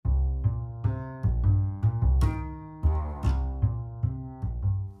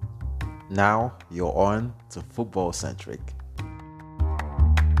Now you're on to Football Centric.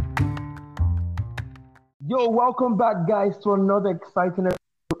 Yo, welcome back, guys, to another exciting episode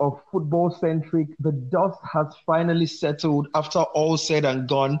of Football Centric. The dust has finally settled after all said and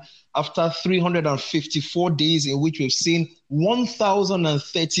done. After 354 days in which we've seen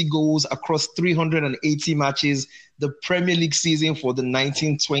 1,030 goals across 380 matches, the Premier League season for the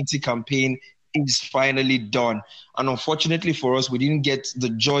 1920 campaign is finally done. And unfortunately for us, we didn't get the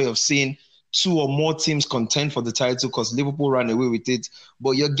joy of seeing two or more teams contend for the title because Liverpool ran away with it.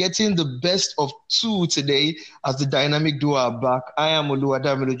 But you're getting the best of two today as the dynamic duo are back. I am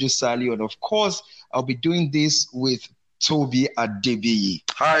Oluwadamiloju Saliu, and of course, I'll be doing this with Toby Adebiyi.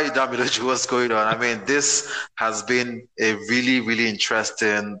 Hi, Damiloju, what's going on? I mean, this has been a really, really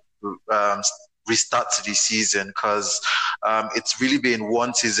interesting restart to the season because it's really been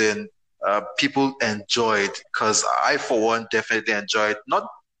one season people enjoyed, because I, for one, definitely enjoyed, not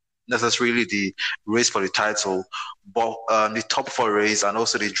necessarily the race for the title, but the top four race and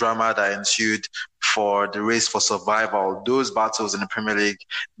also the drama that ensued for the race for survival. Those battles in the Premier League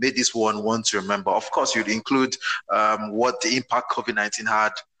made this one to remember. Of course, you'd include what the impact COVID-19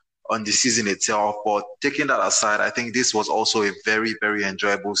 had on the season itself, but taking that aside, I think this was also a very, very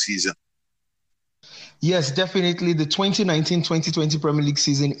enjoyable season. Yes, definitely. The 2019-2020 Premier League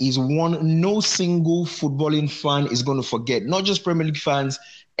season is one no single footballing fan is going to forget. Not just Premier League fans,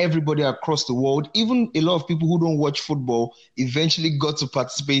 everybody across the world. Even a lot of people who don't watch football eventually got to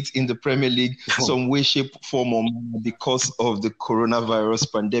participate in the Premier League some way, shape, form, or manner because of the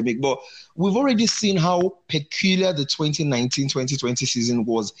coronavirus pandemic. But we've already seen how peculiar the 2019-2020 season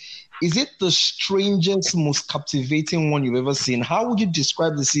was. Is it the strangest, most captivating one you've ever seen? How would you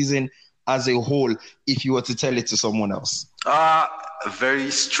describe the season as a whole if you were to tell it to someone else? A very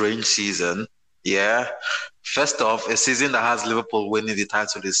strange season. Yeah. First off, a season that has Liverpool winning the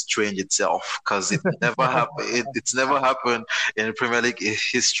title is strange itself because it never happened. It's never happened in the Premier League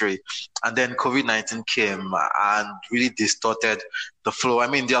history. And then COVID-19 came and really distorted the flow. I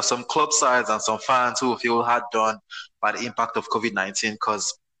mean, there are some club sides and some fans who feel hard done by the impact of COVID-19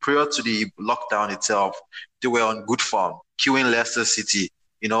 because prior to the lockdown itself, they were on good form, queuing Leicester City.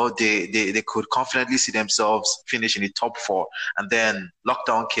 You know, they could confidently see themselves finish in the top four. And then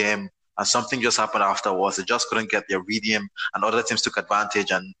lockdown came and something just happened afterwards. They just couldn't get their rhythm and other teams took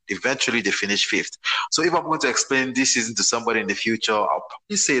advantage and eventually they finished fifth. So if I'm going to explain this season to somebody in the future, I'll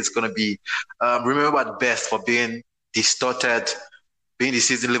probably say it's going to be remembered best for being distorted, being the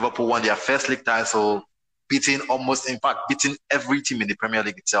season Liverpool won their first league title, beating every team in the Premier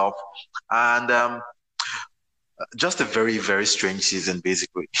League itself. And just a very, very strange season,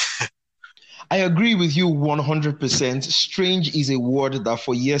 basically. I agree with you 100%. Strange is a word that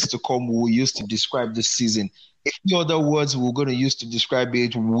for years to come we will use to describe this season. A few other words we're going to use to describe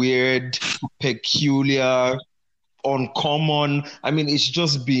it: weird, peculiar, uncommon. I mean, it's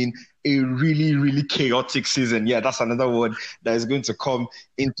just been a really, really chaotic season. Yeah, that's another word that is going to come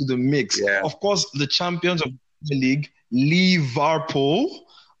into the mix. Yeah. Of course, the champions of the league, Liverpool,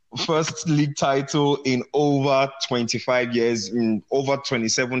 first league title in over 25 years, in over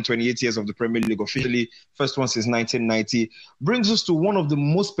 27, 28 years of the Premier League officially. First one since 1990. Brings us to one of the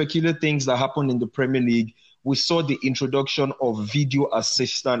most peculiar things that happened in the Premier League. We saw the introduction of video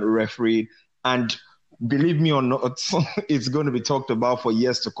assistant referee, and believe me or not, it's going to be talked about for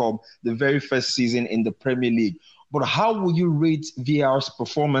years to come, the very first season in the Premier League. But how would you rate VAR's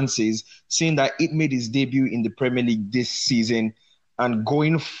performances, seeing that it made its debut in the Premier League this season? And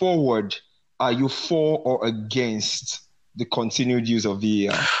going forward, are you for or against the continued use of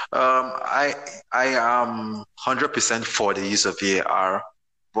VAR? I am 100% for the use of VAR,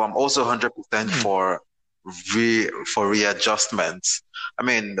 but I'm also 100% for readjustments. I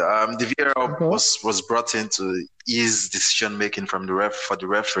mean, the VAR was brought in to ease decision making from for the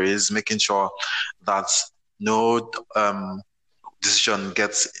referees, making sure that no decision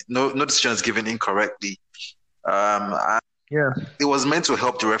is given incorrectly. Yeah, it was meant to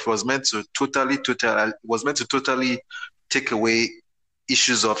help the ref. It was meant to totally take away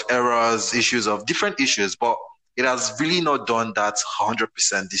issues of errors, issues of different issues, but it has really not done that 100%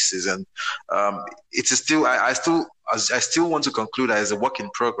 this season. It is still, I still want to conclude that it's a work in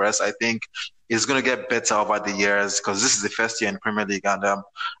progress. I think it's going to get better over the years because this is the first year in Premier League, and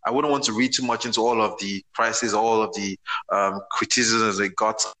I wouldn't want to read too much into all of the prices, all of the criticisms they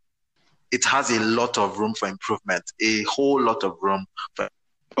got. It has a lot of room for improvement, a whole lot of room.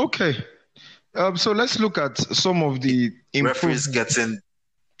 Okay. So let's look at some of the referees getting.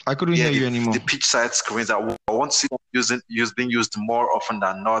 I couldn't hear you anymore. The pitch side screens, I want to see them being used more often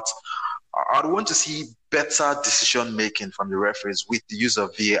than not. I'd want to see better decision making from the referees with the use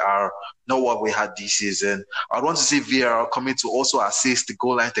of VAR, not what we had this season. I'd want to see VAR coming to also assist the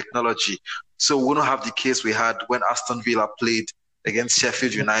goal line technology. So we don't have the case we had when Aston Villa played against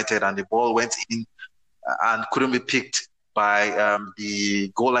Sheffield United and the ball went in and couldn't be picked by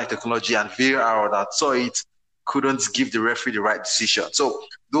the goal line technology, and VAR that saw it couldn't give the referee the right decision. So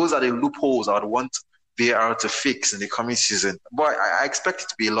those are the loopholes I would want VAR to fix in the coming season. But I expect it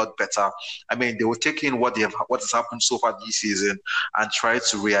to be a lot better. I mean, they will take in what has happened so far this season and try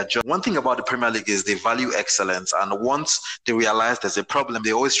to readjust. One thing about the Premier League is they value excellence, and once they realize there's a problem,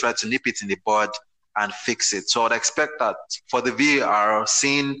 they always try to nip it in the bud and fix it. So I'd expect that for the VAR,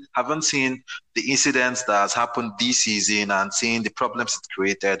 having seen the incidents that has happened this season and seeing the problems it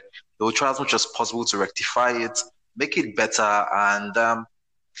created, they will try as much as possible to rectify it, make it better, and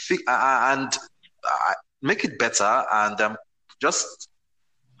make it better, and just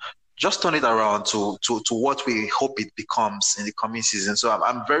turn it around to what we hope it becomes in the coming season. So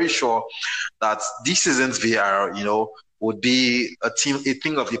I'm very sure that this season's VAR, would be a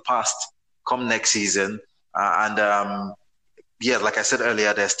thing of the past come next season. Like I said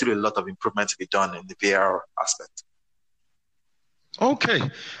earlier, there's still a lot of improvement to be done in the VAR aspect. Okay.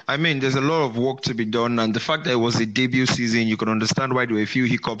 I mean, there's a lot of work to be done, and the fact that it was a debut season, you can understand why there were a few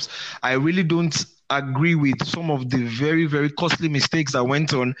hiccups. I really don't agree with some of the very, very costly mistakes that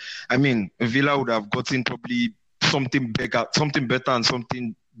went on. I mean, Villa would have gotten probably something better and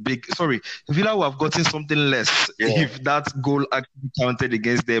something big. Sorry, Villa would have gotten something less if that goal actually counted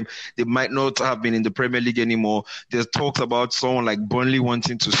against them. They might not have been in the Premier League anymore. There's talks about someone like Burnley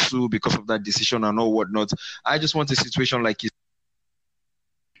wanting to sue because of that decision and all whatnot. I just want a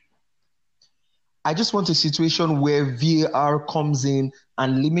situation where VAR comes in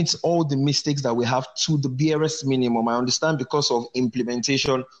and limits all the mistakes that we have to the barest minimum. I understand because of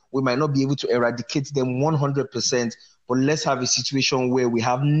implementation, we might not be able to eradicate them 100%, but let's have a situation where we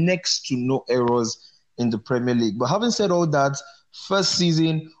have next to no errors in the Premier League. But having said all that, first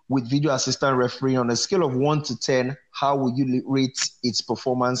season with video assistant referee, on a scale of 1 to 10, how would you rate its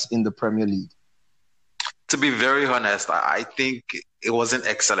performance in the Premier League? To be very honest, I think it wasn't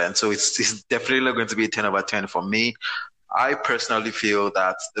excellent. So it's definitely not going to be a 10 over 10 for me. I personally feel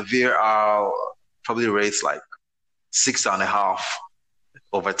that the VAR probably rates like 6.5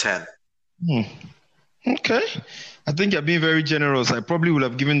 over 10. Okay. I think you're being very generous. I probably would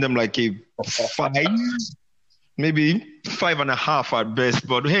have given them like a 5, maybe 5.5 at best.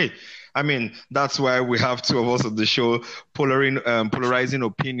 But hey, I mean, that's why we have two of us on the show polarizing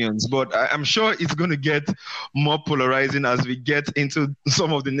opinions. But I'm sure it's going to get more polarizing as we get into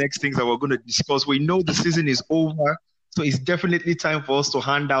some of the next things that we're going to discuss. We know the season is over, so it's definitely time for us to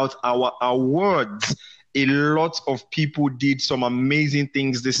hand out our awards. A lot of people did some amazing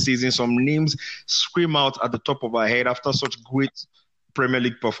things this season. Some names scream out at the top of our head after such great Premier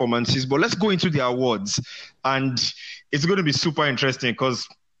League performances. But let's go into the awards. And it's going to be super interesting because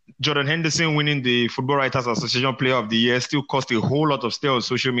Jordan Henderson winning the Football Writers Association Player of the Year still caused a whole lot of stir on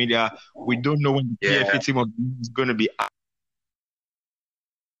social media. We don't know when the PFA team of the year is going to be out.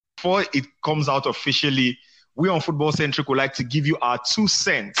 Before it comes out officially, we on Football Centric would like to give you our 2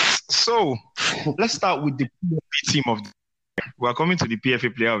 cents. So let's start with the PFA team of the year. We're coming to the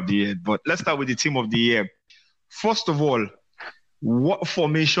PFA Player of the Year, but let's start with the team of the year. First of all, what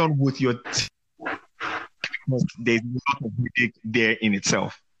formation would your team? Because there's a lot of headache there in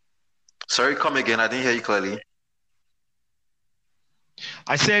itself. Sorry, come again. I didn't hear you clearly.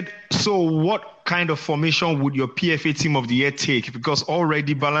 I said, so what kind of formation would your PFA team of the year take? Because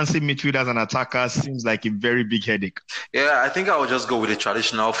already balancing midfielders and attackers seems like a very big headache. Yeah, I think I would just go with the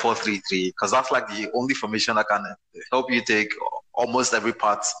traditional 4-3-3 because that's like the only formation that can help you take almost every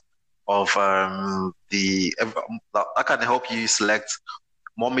part of that can help you select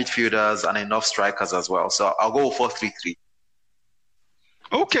more midfielders and enough strikers as well. So I'll go 4-3-3.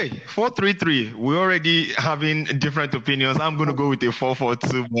 Okay, 4-3-3. We're already having different opinions. I'm going to go with a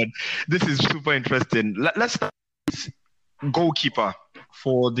 4-4-2, but this is super interesting. Let's start with goalkeeper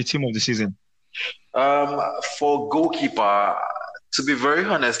for the team of the season. For goalkeeper, to be very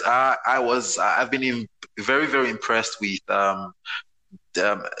honest, I've been very, very impressed with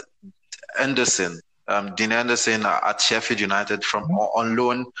Anderson. Dean Anderson at Sheffield United on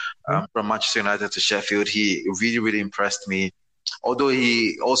loan from Manchester United to Sheffield. He really, really impressed me. Although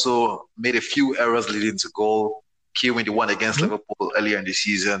he also made a few errors leading to goal, queuing the one against Liverpool earlier in the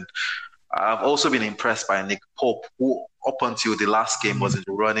season. I've also been impressed by Nick Pope, who up until the last game was in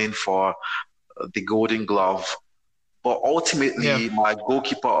the running for the Golden Glove. But ultimately, my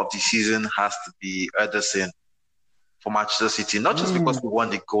goalkeeper of the season has to be Ederson. for Manchester City, not just because he won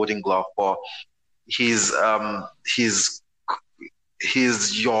the Golden Glove, but he's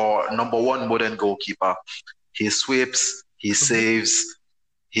your number one modern goalkeeper. He sweeps, he saves,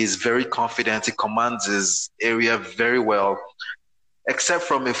 he's very confident, he commands his area very well, except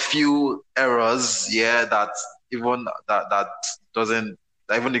from a few errors, that even that doesn't,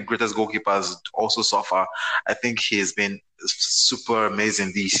 even the greatest goalkeepers also suffer. I think he's been super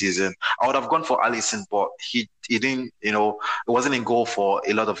amazing this season. I would have gone for Alisson, but he didn't, it wasn't in goal for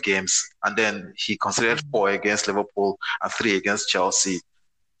a lot of games. And then he considered 4 against Liverpool and 3 against Chelsea.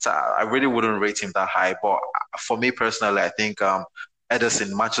 So I really wouldn't rate him that high. But for me personally, I think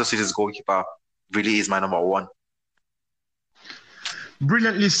Ederson, Manchester City's goalkeeper, really is my number one.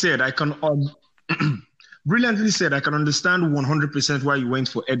 Brilliantly said. I can understand 100% why you went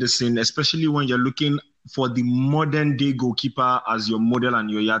for Ederson, especially when you're looking for the modern day goalkeeper as your model and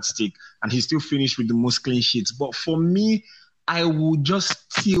your yardstick, and he still finished with the most clean sheets. But for me, I will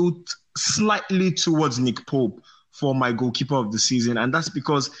just tilt slightly towards Nick Pope for my goalkeeper of the season, and that's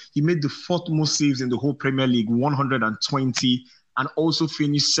because he made the 4th most saves in the whole Premier League, 120, and also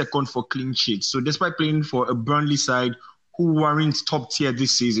finished 2nd for clean sheets. So despite playing for a Burnley side who weren't top tier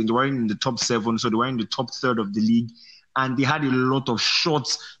this season, they weren't in the top 7, so they were in the top 3rd of the league, and they had a lot of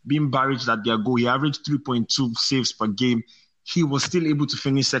shots being barraged at their goal. He averaged 3.2 saves per game. He was still able to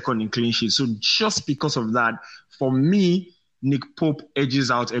finish 2nd in clean sheets. So just because of that, for me, Nick Pope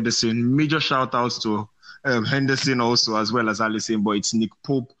edges out Ederson. Major shout-outs to Henderson also, as well as Alisson, but it's Nick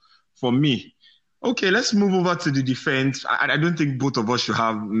Pope for me. Okay, let's move over to the defense. I don't think both of us should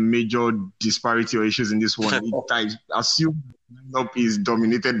have major disparity or issues in this one. I assume the lineup is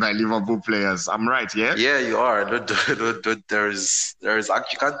dominated by Liverpool players. I'm right, yeah? Yeah, you are. There's actually,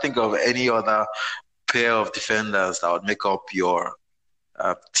 you can't think of any other pair of defenders that would make up your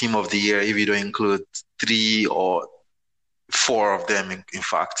team of the year if you don't include 3 or 4 of them, in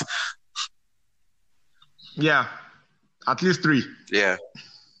fact. Yeah, at least 3. Yeah.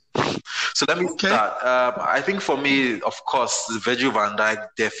 So let me start. I think for me, of course, Virgil van Dijk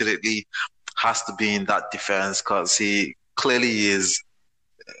definitely has to be in that defense because he clearly is,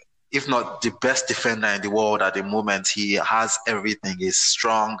 if not the best defender in the world at the moment. He has everything. He's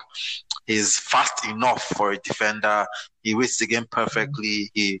strong. He's fast enough for a defender. He reads the game perfectly.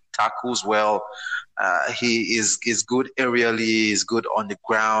 He tackles well. He is good aerially. He's good on the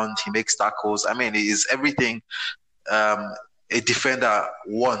ground. He makes tackles. I mean, he is everything a defender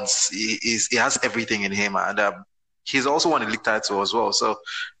wants. He has everything in him, and he's also won a league title as well. So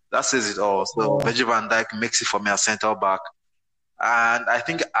that says it all. So Virgil van Dijk makes it for me as centre back, and I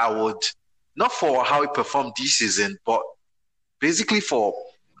think I would, not for how he performed this season, but basically for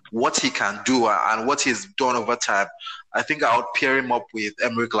what he can do and what he's done over time. I think I would pair him up with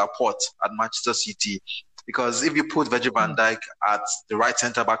Aymeric Laporte at Manchester City. Because if you put Virgil van Dijk at the right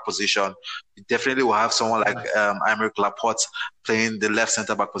centre-back position, you definitely will have someone like Aymeric Laporte playing the left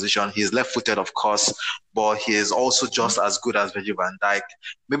centre-back position. He's left-footed, of course, but he is also just as good as Virgil van Dijk.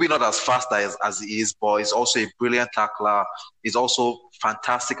 Maybe not as fast as he is, but he's also a brilliant tackler. He's also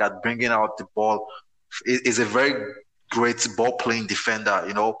fantastic at bringing out the ball. He's a very great ball-playing defender.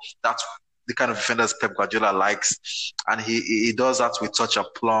 That's the kind of defenders Pep Guardiola likes. And he does that with such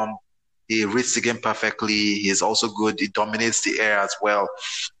aplomb. He reads the game perfectly. He's also good. He dominates the air as well.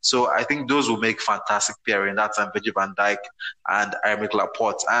 So I think those will make fantastic pairing. That's Virgil van Dijk and Aymeric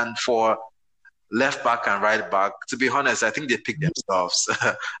Laporte. And for left back and right back, to be honest, I think they picked themselves.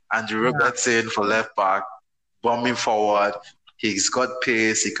 Andrew Robertson for left back, bombing forward. He's got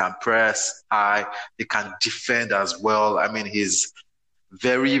pace. He can press high. He can defend as well. I mean, he's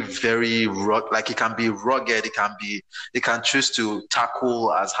very, very like he can be rugged. He can choose to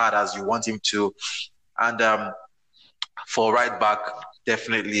tackle as hard as you want him to. And for right back,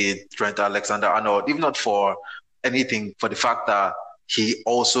 definitely Trent Alexander-Arnold, if not for anything, for the fact that he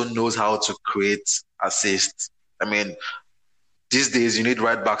also knows how to create assists. I mean, these days you need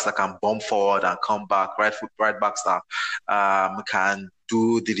right backs that can bomb forward and come back, right backs that can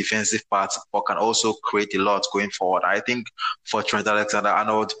do the defensive part, but can also create a lot going forward. I think for Trent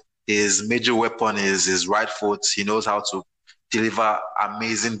Alexander-Arnold, his major weapon is his right foot. He knows how to deliver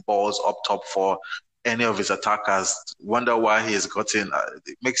amazing balls up top for any of his attackers. Wonder why he's gotten.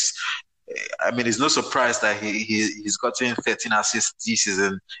 It's no surprise that he's gotten 13 assists this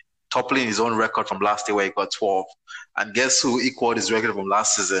season, toppling his own record from last year where he got 12. And guess who equaled his record from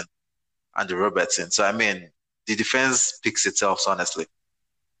last season? Andrew Robertson. So, I mean, the defense picks itself, honestly.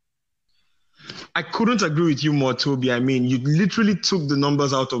 I couldn't agree with you more, Toby. I mean, you literally took the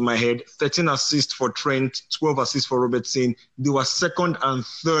numbers out of my head. 13 assists for Trent, 12 assists for Robertson. They were second and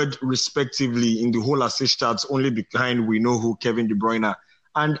third, respectively, in the whole assist charts, only behind we know who, Kevin De Bruyne.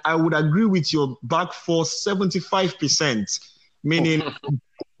 And I would agree with your back four 75%, meaning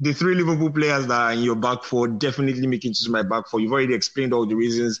the three Liverpool players that are in your back four definitely make it into my back four. You've already explained all the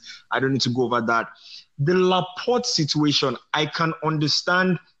reasons. I don't need to go over that. The Laporte situation, I can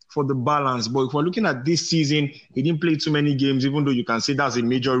understand for the balance. But if we're looking at this season, he didn't play too many games, even though you can say that's a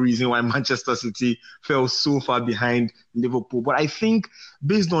major reason why Manchester City fell so far behind Liverpool. But I think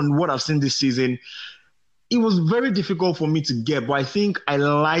based on what I've seen this season, it was very difficult for me to get. But I think I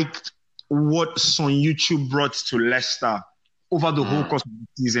liked what Son Heung-min brought to Leicester over the whole course of the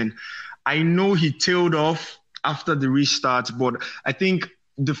season. I know he tailed off after the restart, but I think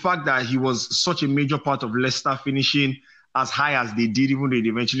the fact that he was such a major part of Leicester finishing as high as they did, even though they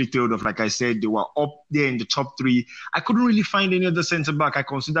eventually tailed off, like I said, they were up there in the top three. I couldn't really find any other centre-back. I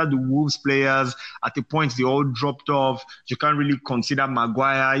considered the Wolves players. At the point, they all dropped off. You can't really consider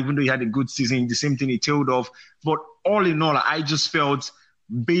Maguire, even though he had a good season, the same thing, he tailed off. But all in all, I just felt,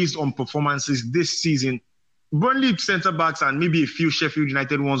 based on performances this season, Burnley centre-backs and maybe a few Sheffield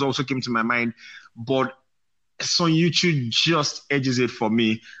United ones also came to my mind, but Son Heung-min just edges it for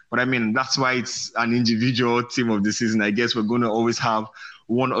me. But I mean, that's why it's an individual team of the season. I guess we're going to always have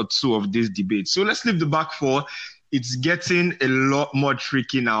one or two of these debates. So let's leave the back four. It's getting a lot more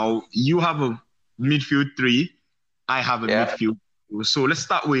tricky now. You have a midfield three. I have a midfield. So let's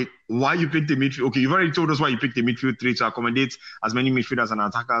start with why you picked the midfield. Okay, you've already told us why you picked the midfield three to accommodate as many midfielders and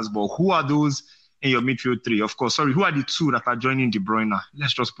attackers. But who are those in your midfield three? Of course, sorry, who are the two that are joining De Bruyne?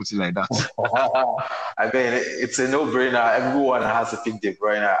 Let's just put it like that. I mean, it's a no-brainer. Everyone has to pick De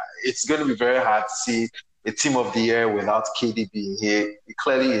Bruyne. It's going to be very hard to see a team of the year without KD being here. He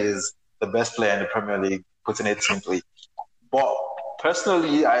clearly is the best player in the Premier League, putting it simply. But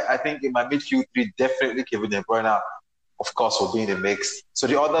personally, I think in my midfield three, definitely Kevin De Bruyne, of course, will be in the mix. So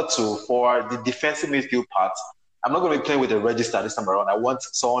the other two, for the defensive midfield part, I'm not going to be playing with a register this time around. I want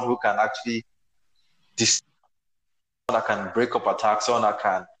someone who can actually that can break up attacks, someone that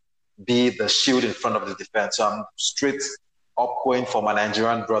can be the shield in front of the defense. So I'm straight up going for my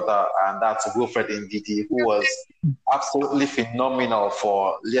Nigerian brother, and that's Wilfred Ndidi, who was absolutely phenomenal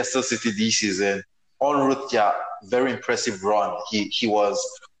for Leicester City this season. En route, yeah, very impressive run. He was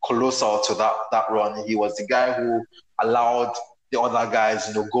colossal to that run. He was the guy who allowed the other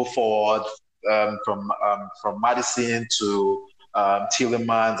guys, go forward from Maddison to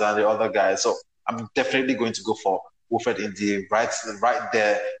Tielemans and the other guys. So I'm definitely going to go for Wilfred Ndidi right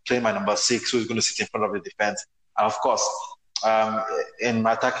there, playing my number 6, who's going to sit in front of the defense. And of course, in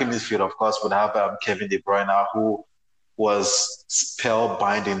my attacking midfield, of course, would have Kevin De Bruyne, who was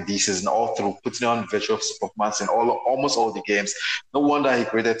spellbinding this season all through, putting on virtuous performance in almost all the games. No wonder he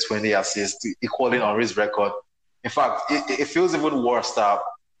created 20 assists, equaling Henry's record. In fact, it feels even worse that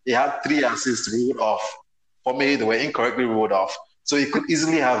he had 3 assists ruled off. For me, they were incorrectly ruled off. So he could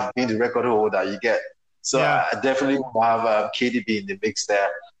easily have been the record holder you get. So yeah. I definitely have KDB in the mix there.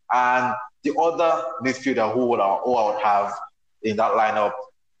 And the other midfielder who I would have in that lineup,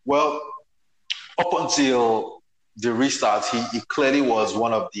 well, up until the restart, he clearly was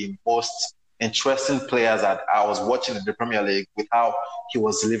one of the most interesting players that I was watching in the Premier League, with how he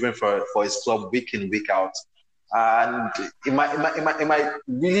was delivering for his club week in, week out. And it might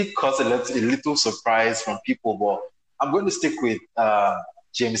really cause a little surprise from people, but I'm going to stick with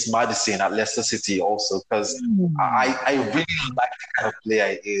James Maddison at Leicester City also, because I really like the kind of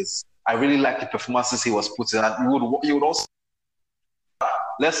player he is. I really like the performances he was putting, and you would also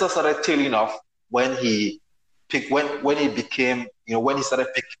Leicester started tailing off when he became, when he started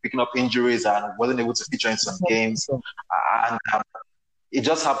picking up injuries and wasn't able to feature in some games, and it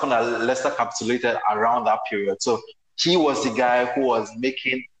just happened that Leicester capitulated around that period. So he was the guy who was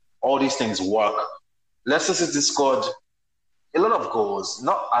making all these things work. Leicester City scored a lot of goals,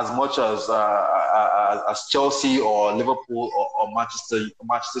 not as much as Chelsea or Liverpool or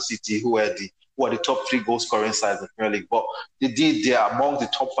Manchester City, who are the top 3 goal scoring sides in the Premier League. But they are among the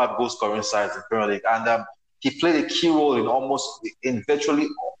top 5 goal scoring sides in the Premier League, and he played a key role in virtually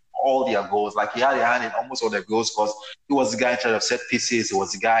all their goals. Like, he had a hand in almost all their goals, because he was the guy in charge of set pieces. He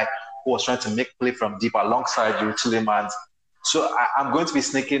was the guy who was trying to make play from deep alongside Yuri Tielemans. So I'm going to be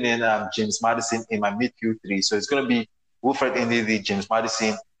sneaking in James Maddison in my midfield 3. So it's going to be Wilfred Ndidi, James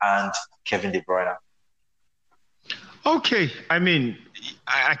Maddison, and Kevin De Bruyne. Okay, I mean,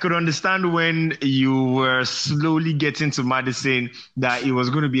 I could understand when you were slowly getting to Maddison that it was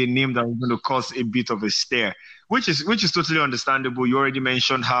going to be a name that was going to cause a bit of a stare which is totally understandable. You already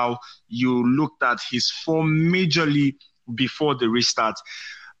mentioned how you looked at his form majorly before the restart.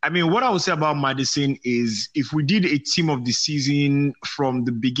 I mean, what I would say about Maddison is if we did a team of the season from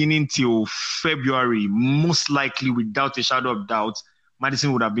the beginning till February, most likely, without a shadow of doubt,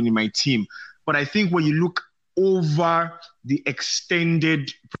 Maddison would have been in my team. But I think when you look over the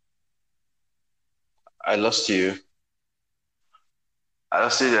extended... I lost you. I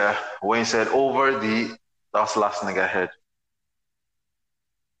lost you there when you said over the... That's the last thing I heard.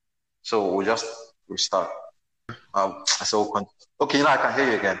 So we'll just restart. Okay, now I can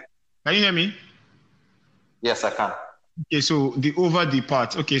hear you again. Can you hear me? Yes, I can. Okay, so the over the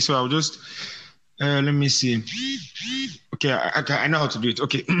part. Okay, so I'll just let me see. Okay, I know how to do it.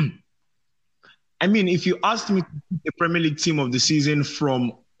 Okay. I mean, if you asked me to pick the Premier League team of the season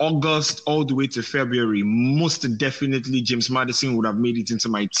from August all the way to February, most definitely James Maddison would have made it into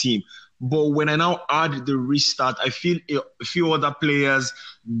my team. But when I now add the restart, I feel a few other players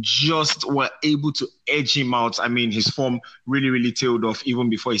just were able to edge him out. I mean, his form really, really tailed off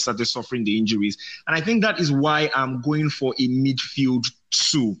even before he started suffering the injuries. And I think that is why I'm going for a midfield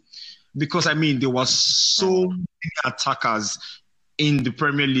two. Because, I mean, there were so many attackers in the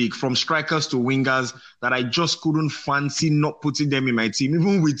Premier League, from strikers to wingers, that I just couldn't fancy not putting them in my team.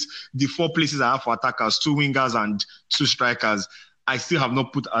 Even with the 4 places I have for attackers, 2 wingers and 2 strikers, I still have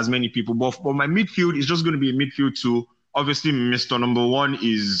not put as many people. But my midfield is just going to be a midfield too. Obviously, Mr. Number 1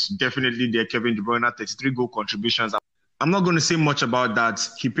 is definitely there, Kevin De Bruyne, 33 goal contributions. I'm not going to say much about that.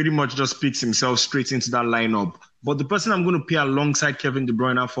 He pretty much just picks himself straight into that lineup. But the person I'm going to pair alongside Kevin De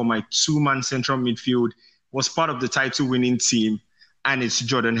Bruyne for my 2-man central midfield was part of the title-winning team, and it's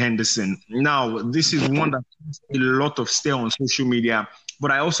Jordan Henderson. Now, this is one that has a lot of stare on social media.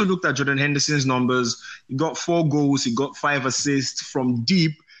 But I also looked at Jordan Henderson's numbers. He got 4 goals. He got 5 assists from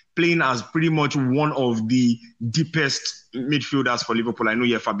deep, playing as pretty much one of the deepest midfielders for Liverpool. I know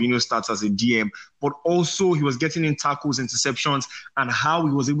Fabinho starts as a DM, but also he was getting in tackles, interceptions, and how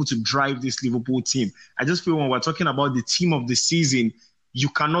he was able to drive this Liverpool team. I just feel when we're talking about the team of the season, you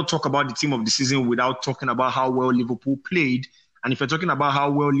cannot talk about the team of the season without talking about how well Liverpool played. And if you're talking about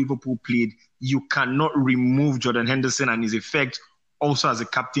how well Liverpool played, you cannot remove Jordan Henderson and his effect also as a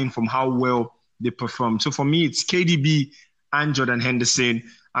captain from how well they performed. So for me, it's KDB and Jordan Henderson.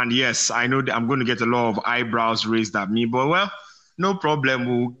 And yes, I know that I'm going to get a lot of eyebrows raised at me, but well, no problem.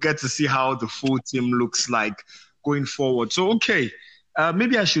 We'll get to see how the full team looks like going forward. So, okay, let me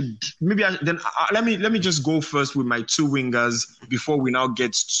just go first with my 2 wingers before we now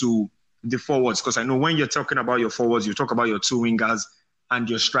get to the forwards, because I know when you're talking about your forwards, you talk about your 2 wingers and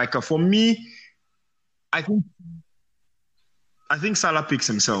your striker. For me, I think Salah picks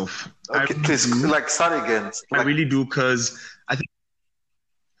himself. Okay, please, start again. I really do, because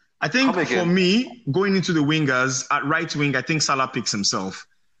I think for me, going into the wingers, at right wing, I think Salah picks himself.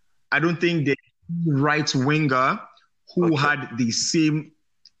 I don't think the right winger who had the same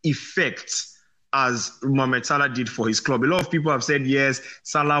effect as Mohamed Salah did for his club. A lot of people have said, yes,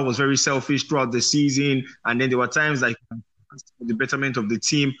 Salah was very selfish throughout the season, and then there were times like for the betterment of the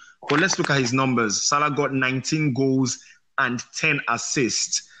team. But let's look at his numbers. Salah got 19 goals and 10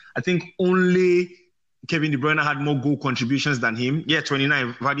 assists. I think only Kevin De Bruyne had more goal contributions than him. Yeah,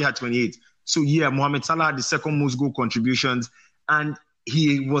 29. Vardy had 28. So yeah, Mohamed Salah had the second most goal contributions, and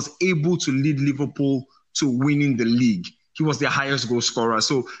he was able to lead Liverpool to winning the league. He was their highest goal scorer.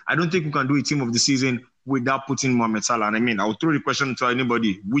 So I don't think we can do a team of the season without putting Mohamed Salah. And I mean, I'll throw the question to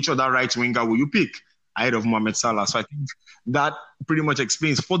anybody. Which other right winger will you pick ahead of Mohamed Salah? So I think that pretty much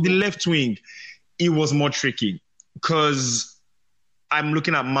explains. For the left wing, it was more tricky because I'm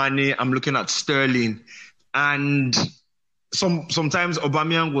looking at Mane, I'm looking at Sterling, and sometimes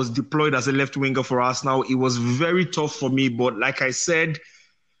Aubameyang was deployed as a left winger for Arsenal. It was very tough for me, but like I said,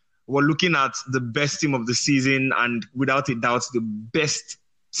 we're looking at the best team of the season, and without a doubt, the best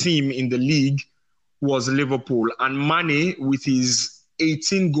team in the league was Liverpool. And Mane, with his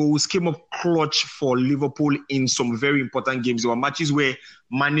 18 goals, came up clutch for Liverpool in some very important games. There were matches where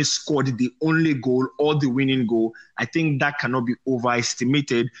Mane scored the only goal or the winning goal. I think that cannot be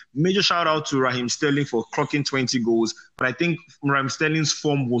overestimated. Major shout out to Raheem Sterling for clocking 20 goals, but I think Raheem Sterling's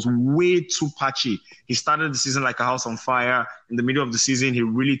form was way too patchy. He started the season like a house on fire. In the middle of the season, he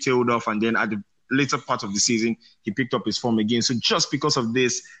really tailed off, and then at the later part of the season, he picked up his form again. So just because of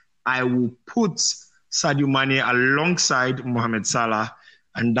this, I will put Sadio Mane alongside Mohamed Salah,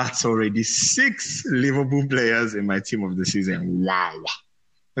 and that's already 6 Liverpool players in my team of the season. Wow.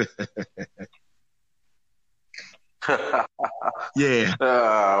 Yeah.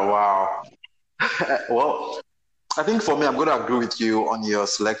 Wow. Well, I think for me, I'm going to agree with you on your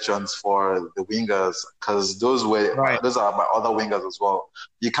selections for the wingers because those are my other wingers as well.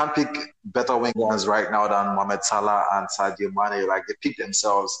 You can't pick better wingers right now than Mohamed Salah and Sadio Mane. Like they pick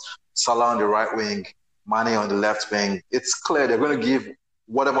themselves. Salah on the right wing, Mane on the left wing. It's clear they're going to give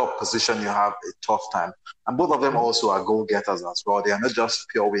whatever position you have a tough time. And both of them also are goal getters as well. They are not just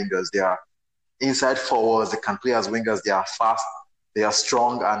pure wingers. They are inside forwards. They can play as wingers. They are fast. They are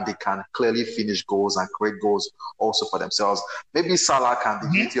strong and they can clearly finish goals and create goals also for themselves. Maybe Salah can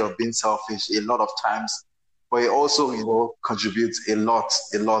be guilty of being selfish a lot of times, but he also, contributes a lot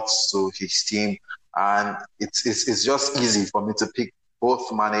to his team. And it's just easy for me to pick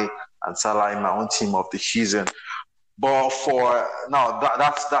both Mane and Salah in my own team of the season. But for now,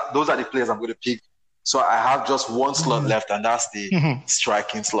 those are the players I'm going to pick. So I have just one slot left, and that's the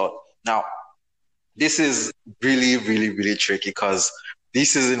striking slot. Now, this is really, really, really tricky because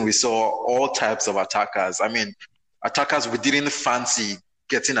this season we saw all types of attackers. I mean, attackers we didn't fancy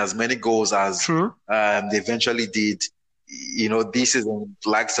getting as many goals as they eventually did. This season,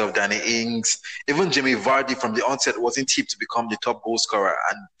 likes of Danny Ings, even Jamie Vardy from the onset wasn't tipped to become the top goal scorer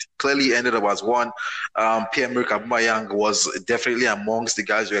and clearly ended up as one. Pierre-Emerick Aubameyang was definitely amongst the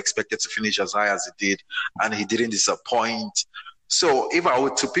guys who expected to finish as high as he did, and he didn't disappoint. So if I were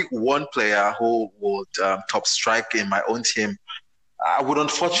to pick one player who would top strike in my own team, I would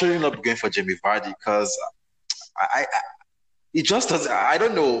unfortunately not be going for Jamie Vardy because he just doesn't. I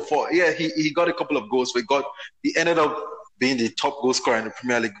don't know. He got a couple of goals. He ended up being the top goal scorer in the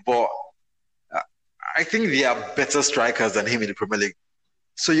Premier League. But I think there are better strikers than him in the Premier League.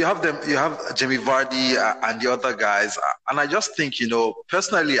 So you have Jamie Vardy and the other guys, and I just think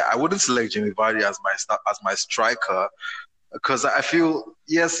personally I wouldn't select Jamie Vardy as my striker. Because I feel,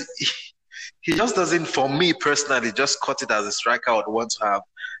 yes, he just doesn't, for me personally, just cut it as a striker I would want to have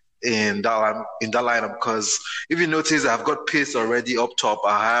in that lineup. Because if you notice, I've got pace already up top.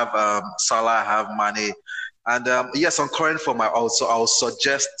 I have Salah, I have Mane. And yes, on current form, I'll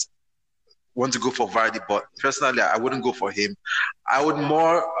suggest want to go for Vardy, but personally, I wouldn't go for him. I would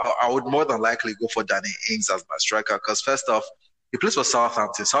more than likely go for Danny Ings as my striker. Because first off, he plays for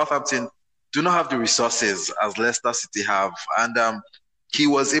Southampton. Southampton do not have the resources as Leicester City have. And he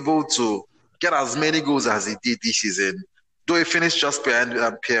was able to get as many goals as he did this season. Though he finished just behind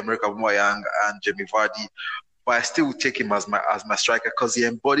Pierre-Emerick Aubameyang and Jamie Vardy, but I still would take him as my striker because he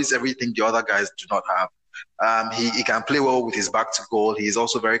embodies everything the other guys do not have. He can play well with his back to goal. He's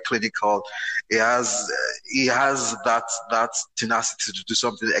also very clinical. He has that tenacity to do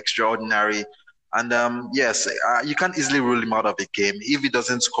something extraordinary. And yes, you can't easily rule him out of a game. If he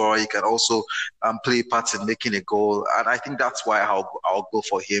doesn't score, he can also play parts in making a goal. And I think that's why I'll go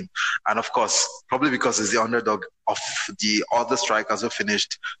for him. And of course, probably because he's the underdog of the other strikers who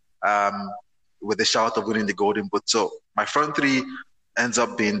finished with a shout of winning the Golden Boot. So my front three ends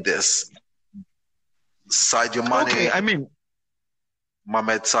up being this: Sadio Mane,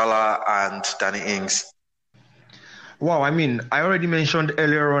 Mohamed Salah, and Danny Ings. Wow, I already mentioned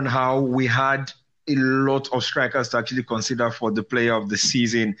earlier on how we had a lot of strikers to actually consider for the player of the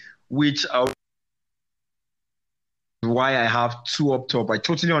season, which why I have two up top. I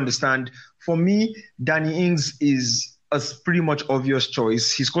totally understand. For me, Danny Ings is a pretty much obvious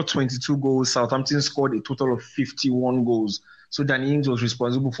choice. He scored 22 goals. Southampton scored a total of 51 goals. So Danny Ings was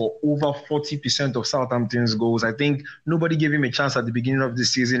responsible for over 40% of Southampton's goals. I think nobody gave him a chance at the beginning of the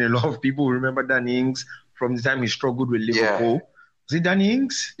season. A lot of people remember Danny Ings from the time he struggled with Liverpool. Yeah. Was it Danny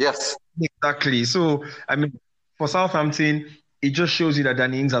Ings? Yes. Exactly. So, for Southampton, it just shows you that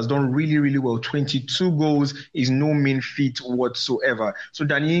Danny Ings has done really, really well. 22 goals is no mean feat whatsoever. So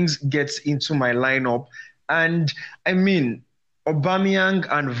Danny Ings gets into my lineup. And, Aubameyang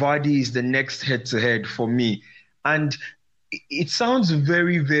and Vardy is the next head-to-head for me. And it sounds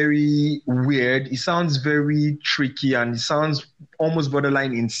very, very weird. It sounds very tricky, and it sounds almost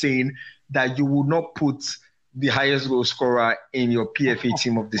borderline insane that you would not put the highest goal scorer in your PFA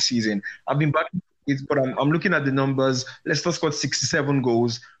team of the season. I've been back with it, but I'm looking at the numbers. Leicester scored 67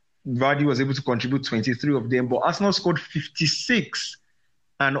 goals. Vardy was able to contribute 23 of them, but Arsenal scored 56,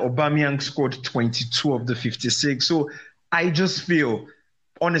 and Aubameyang scored 22 of the 56. So I just feel,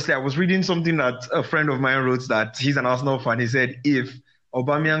 honestly, I was reading something that a friend of mine wrote that he's an Arsenal fan. He said, if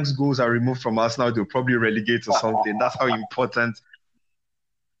Aubameyang's goals are removed from Arsenal, they'll probably relegate or something. That's how important,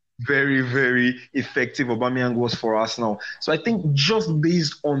 very, very effective Aubameyang was for Arsenal. So I think just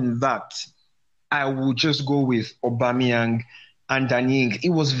based on that, I would just go with Aubameyang and Danny Ings. It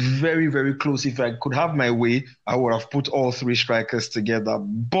was very, very close. If I could have my way, I would have put all three strikers together.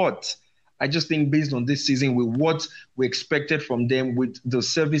 But I just think based on this season, with what we expected from them, with the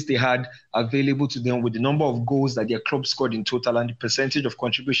service they had available to them, with the number of goals that their club scored in total and the percentage of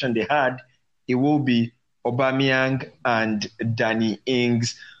contribution they had, it will be Aubameyang and Danny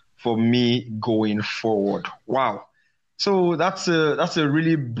Ings for me going forward. Wow. So that's a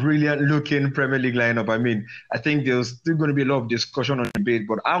really brilliant looking Premier League lineup. I mean, I think there's still going to be a lot of discussion on debate,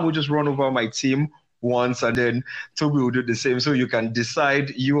 but I will just run over my team once and then Toby will do the same. So you can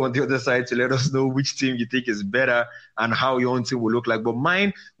decide, you on the other side, to let us know which team you think is better and how your own team will look like. But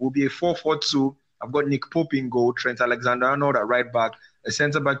mine will be a 4-4-2. I've got Nick Pope in goal, Trent Alexander-Arnold at right back, a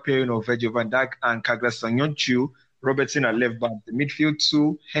centre-back pairing of Virgil van Dijk and Douglas Sanyonchu, Robertson at left back, the midfield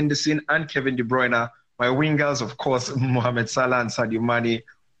two, Henderson and Kevin De Bruyne. My wingers, of course, Mohamed Salah and Sadio Mane,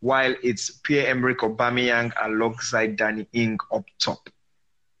 while it's Pierre-Emerick Aubameyang alongside Danny Ings up top.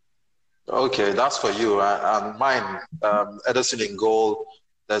 Okay, that's for you. And mine, Ederson in goal.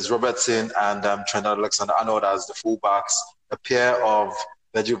 There's Robertson and Trent Alexander-Arnold as the fullbacks. A pair of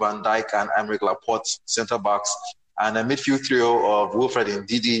Virgil van Dijk and Aymeric Laporte, centre-backs. And a midfield trio of Wilfred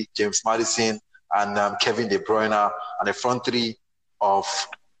Ndidi, James Maddison, and Kevin De Bruyne. And a front three of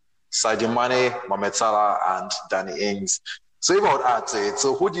Sadio Mane, Mohamed Salah, and Danny Ings. So if I would add to it,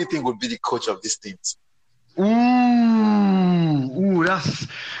 so who do you think would be the coach of these teams? Ooh,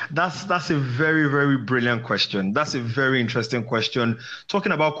 that's a very, very brilliant question. That's a very interesting question.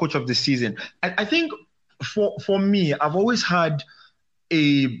 Talking about coach of the season, I think for me, I've always had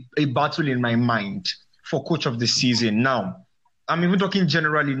a battle in my mind for coach of the season. Now, I'm even talking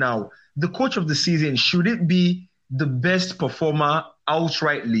generally now. The coach of the season, should it be the best performer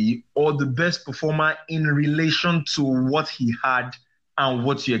outrightly or the best performer in relation to what he had and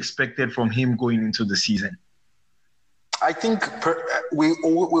what you expected from him going into the season? I think we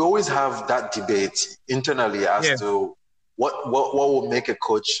always have that debate internally as to what will make a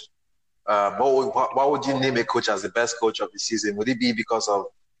coach. Why would you name a coach as the best coach of the season? Would it be because of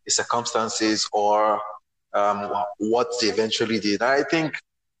his circumstances or what they eventually did? I think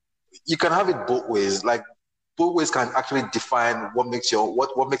you can have it both ways. Like both ways can actually define what makes you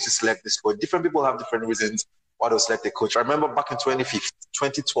select this coach. Different people have different reasons why to select a coach. I remember back in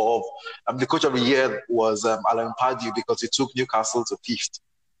 2012, the coach of the year was Alan Pardew because he took Newcastle to fifth.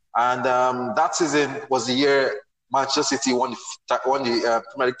 And that season was the year Manchester City won the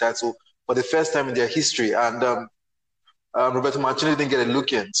Premier League title for the first time in their history. And Roberto Mancini didn't get a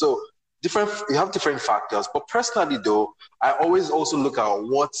look in. So you have different factors. But personally, though, I always also look at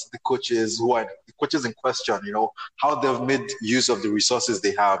what the coaches in question, how they've made use of the resources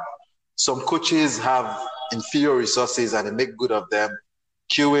they have. Some coaches have inferior resources and they make good of them.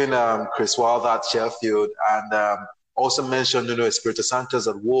 Queuing Chris Wilder at Sheffield and also mentioned, Espirito Santos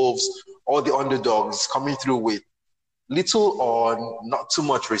at Wolves, all the underdogs coming through with little or not too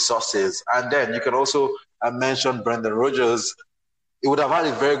much resources. And then you can also mention Brendan Rodgers. It would have had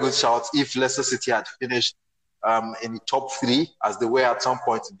a very good shout if Leicester City had finished in the top three as they were at some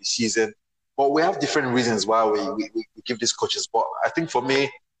point in the season. But we have different reasons why we give these coaches. But I think for me,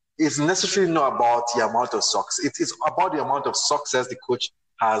 it's necessarily not about the amount of success. It is about the amount of success the coach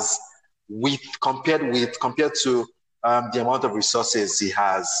has compared to the amount of resources he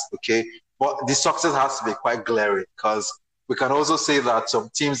has. Okay, but the success has to be quite glaring because we can also say that some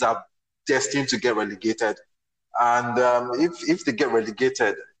teams are destined to get relegated. And if they get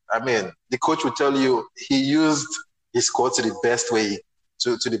relegated, I mean, the coach will tell you he used his squad to the best way,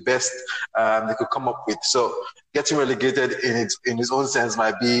 to the best they could come up with. So getting relegated in his own sense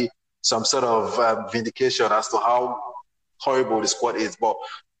might be some sort of vindication as to how horrible the squad is. But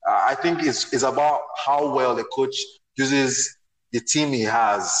I think it's about how well the coach uses the team he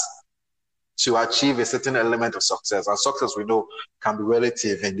has to achieve a certain element of success. And success, we know, can be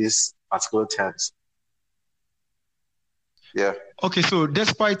relative in these particular terms. Yeah. Okay, so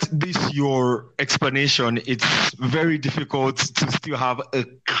despite this, your explanation, it's very difficult to still have a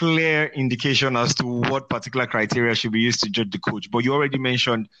clear indication as to what particular criteria should be used to judge the coach. But you already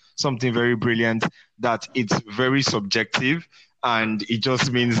mentioned something very brilliant, that it's very subjective. And it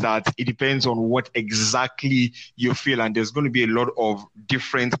just means that it depends on what exactly you feel. And there's going to be a lot of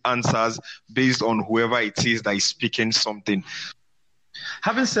different answers based on whoever it is that is speaking something.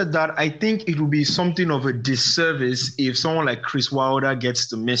 Having said that, I think it will be something of a disservice if someone like Chris Wilder gets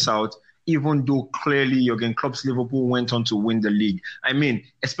to miss out, even though clearly Jurgen Klopp's Liverpool went on to win the league. I mean,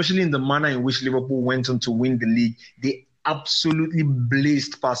 especially in the manner in which Liverpool went on to win the league, they absolutely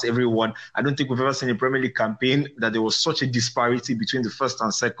blazed past everyone. I don't think we've ever seen a Premier League campaign that there was such a disparity between the first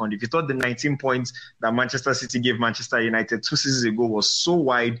and second. If you thought the 19 points that Manchester City gave Manchester United 2 seasons ago was so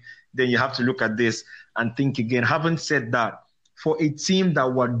wide, then you have to look at this and think again. Having said that, for a team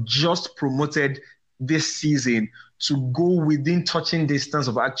that were just promoted this season to go within touching distance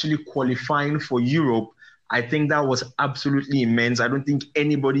of actually qualifying for Europe, I think that was absolutely immense. I don't think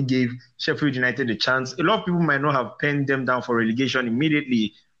anybody gave Sheffield United a chance. A lot of people might not have penned them down for relegation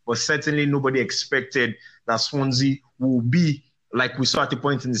immediately, but certainly nobody expected that Swansea will be, like we saw at the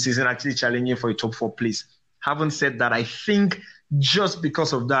point in the season, actually challenging for a top 4 place. Having said that, I think just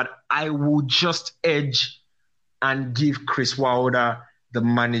because of that, I will just edge and give Chris Wilder the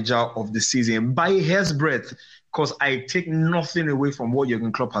manager of the season by a hair's breadth, because I take nothing away from what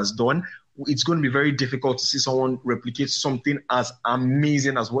Jurgen Klopp has done. It's going to be very difficult to see someone replicate something as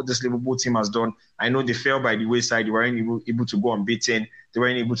amazing as what this Liverpool team has done. I know they fell by the wayside. They weren't able to go unbeaten. They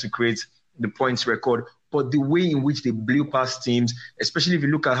weren't able to create the points record. But the way in which they blew past teams, especially if you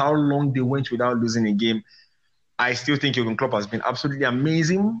look at how long they went without losing a game, I still think Jurgen Klopp has been absolutely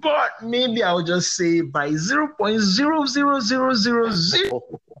amazing. But maybe I'll just say by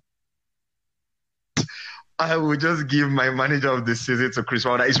 0.00000, I will just give my manager of the season to Chris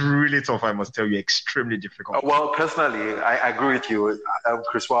Wilder. It's really tough, I must tell you, extremely difficult. Well, personally, I agree with you.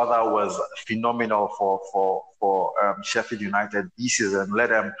 Chris Wilder was phenomenal for Sheffield United this season. Led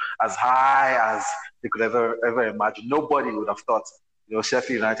them as high as they could ever imagine. Nobody would have thought,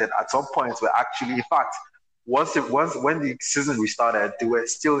 Sheffield United at some point were actually, in fact, when the season restarted, they were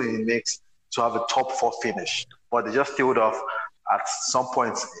still in the mix to have a top 4 finish, but they just tailed off at some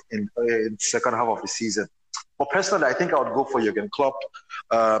point in the second half of the season. But personally, I think I would go for Jurgen Klopp.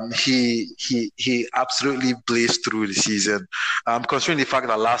 He absolutely blazed through the season. Considering the fact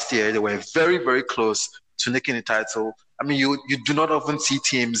that last year they were very, very close to nicking the title. I mean, you do not often see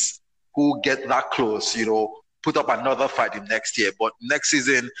teams who get that close, put up another fight in next year. But next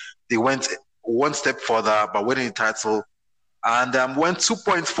season, they went one step further by winning the title and went 2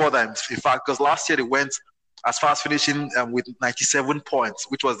 points further, in fact, because last year they went as far as finishing with 97 points,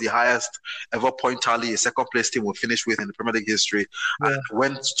 which was the highest ever point tally a second place team will finish with in the Premier League history. Yeah. And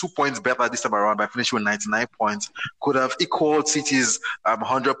went 2 points better this time around by finishing with 99 points. Could have equaled City's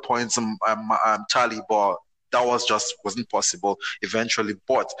 100 points tally, but that wasn't possible eventually.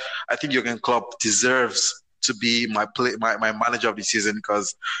 But I think Jurgen Klopp deserves to be my manager of the season,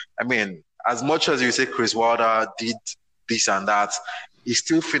 because, I mean, as much as you say Chris Wilder did this and that, he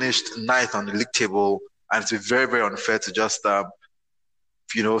still finished ninth on the league table. And it's very, very unfair to just,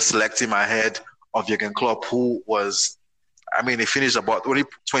 select him ahead of Jurgen Klopp, who was, he finished about only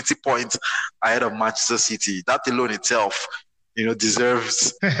 20 points ahead of Manchester City. That alone itself,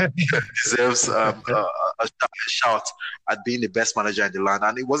 deserves a shout at being the best manager in the land.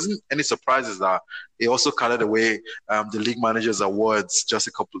 And it wasn't any surprises that he also carried away the League Managers Awards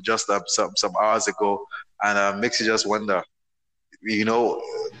some hours ago, and makes you just wonder,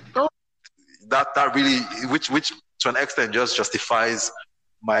 that really, which to an extent just justifies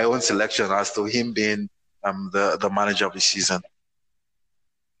my own selection as to him being the manager of the season.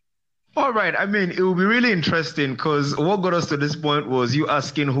 All right. It will be really interesting, because what got us to this point was you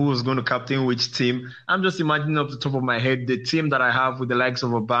asking who was going to captain which team. I'm just imagining off the top of my head the team that I have with the likes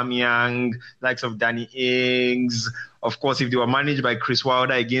of Aubameyang, likes of Danny Ings. Of course, if they were managed by Chris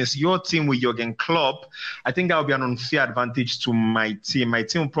Wilder against your team with Jurgen Klopp, I think that would be an unfair advantage to my team. My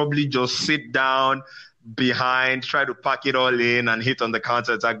team will probably just sit down behind, try to pack it all in and hit on the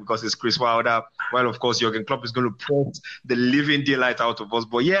counter-attack because it's Chris Wilder. Well, of course, Jurgen Klopp is going to put the living daylight out of us.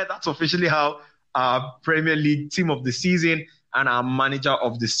 But yeah, that's officially how our Premier League team of the season and our manager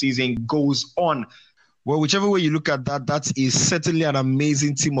of the season goes on. Well, whichever way you look at that, that is certainly an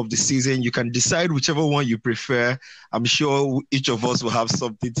amazing team of the season. You can decide whichever one you prefer. I'm sure each of us will have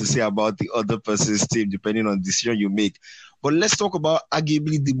something to say about the other person's team, depending on the decision you make. But let's talk about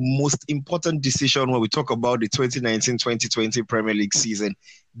arguably the most important decision when we talk about the 2019-2020 Premier League season,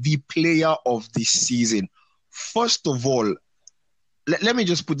 the player of the season. First of all, let me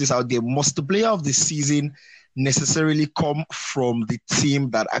just put this out there. Must the player of the season necessarily come from the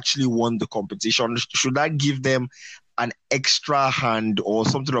team that actually won the competition? Should that give them an extra hand or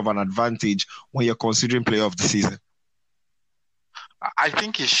something of an advantage when you're considering player of the season? I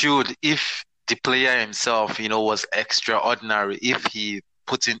think it should, if the player himself, was extraordinary. If he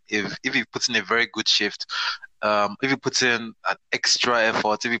puts in a very good shift, if he puts in an extra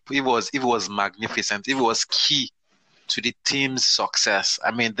effort, if it was magnificent, if it was key to the team's success,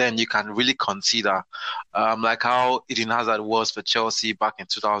 then you can really consider, like how Eden Hazard was for Chelsea back in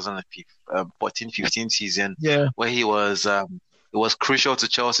 2014-15 season, where he was, it was crucial to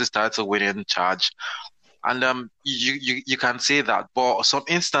Chelsea's title winning charge. And you can say that, but some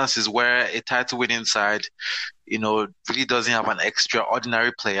instances where a title winning side, really doesn't have an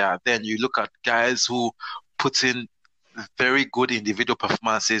extraordinary player, then you look at guys who put in very good individual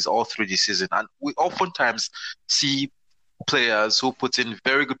performances all through the season. And we oftentimes see players who put in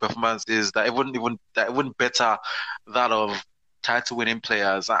very good performances that even better that of title-winning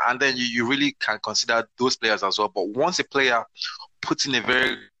players. And then you really can consider those players as well. But once a player puts in a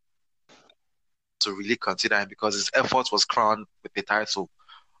very to really consider him because his effort was crowned with a title.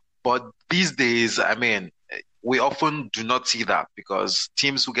 But these days, I mean, we often do not see that because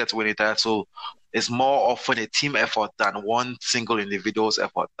teams who get to win a title is more often a team effort than one single individual's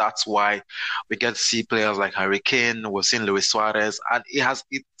effort. That's why we get to see players like Harry Kane, we've seen Luis Suarez, and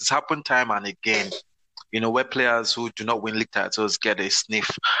it's happened time and again, where players who do not win league titles get a sniff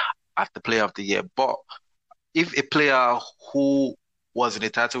at the Player of the Year. But if a player who was in a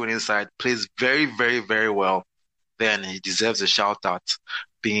title-winning side plays very, very, very well, then he deserves a shout-out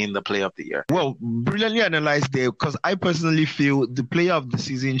being the Player of the Year. Well, brilliantly analyzed there, because I personally feel the Player of the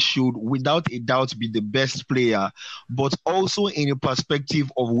Season should, without a doubt, be the best player, but also in a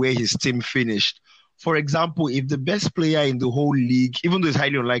perspective of where his team finished. For example, if the best player in the whole league, even though it's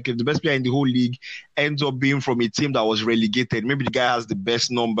highly unlikely, if the best player in the whole league ends up being from a team that was relegated, maybe the guy has the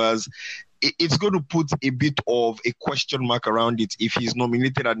best numbers, it's going to put a bit of a question mark around it if he's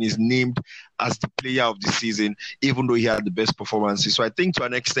nominated and is named as the Player of the Season, even though he had the best performances. So I think to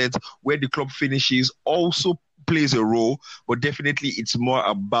an extent, where the club finishes also plays a role, but definitely it's more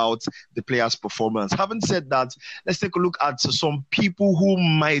about the player's performance. Having said that, let's take a look at some people who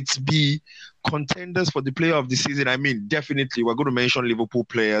might be contenders for the Player of the Season. I mean, definitely we're going to mention Liverpool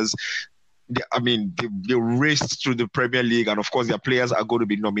players. They raced through the Premier League, and of course, their players are going to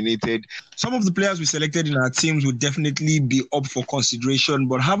be nominated. Some of the players we selected in our teams would definitely be up for consideration,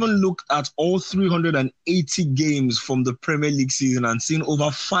 but having looked at all 380 games from the Premier League season and seen over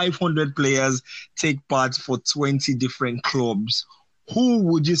 500 players take part for 20 different clubs, who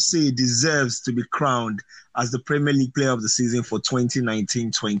would you say deserves to be crowned as the Premier League Player of the Season for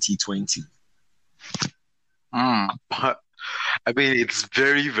 2019-2020? I mean, it's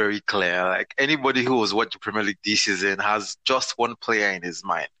very, very clear. Like anybody who was watching Premier League this season has just one player in his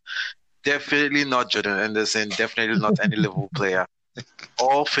mind. Definitely not Jordan Henderson. Definitely not any Liverpool player.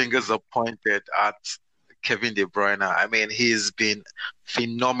 All fingers are pointed at Kevin De Bruyne. I mean, he's been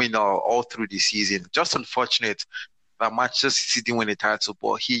phenomenal all through the season. Just unfortunate that Manchester City didn't win a title,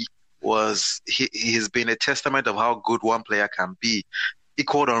 but he's been a testament of how good one player can be.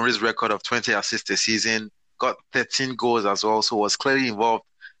 Equaled Henry's record of 20 assists a season. Got 13 goals as well, so was clearly involved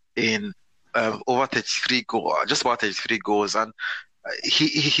in over 33 goals, just about 33 goals, and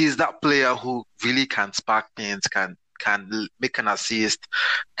he's that player who really can spark things, can make an assist,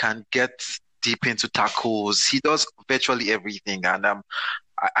 can get deep into tackles. He does virtually everything, and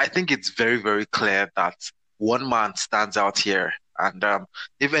I think it's very, very clear that one man stands out here, and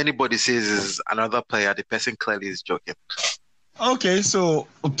if anybody says is another player, the person clearly is joking. Okay, so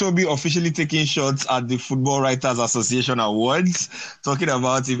Toby officially taking shots at the Football Writers Association Awards, talking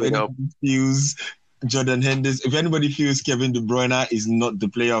about if anybody feels Jordan Henderson, if anybody feels Kevin De Bruyne is not the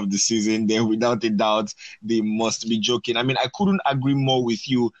Player of the Season, then without a doubt, they must be joking. I mean, I couldn't agree more with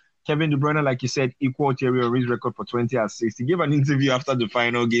you. Kevin De Bruyne, like you said, equal Thierry Henry's record for 20 assists. He gave an interview after the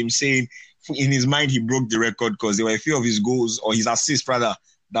final game saying in his mind he broke the record because there were a few of his goals, or his assists rather,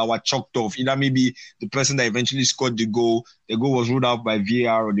 that were chalked off. Either maybe the person that eventually scored the goal was ruled out by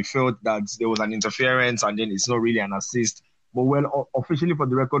VAR, or they felt that there was an interference and then it's not really an assist. But officially for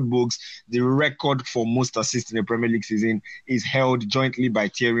the record books, the record for most assists in the Premier League season is held jointly by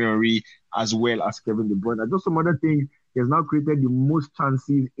Thierry Henry as well as Kevin De Bruyne. Just some other things, he has now created the most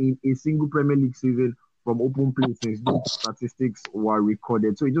chances in a single Premier League season from open play since those statistics were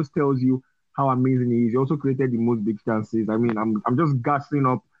recorded. So it just tells you how amazing he is. He also created the most big chances. I mean, I'm just gassing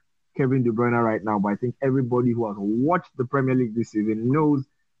up Kevin De Bruyne right now, but I think everybody who has watched the Premier League this season knows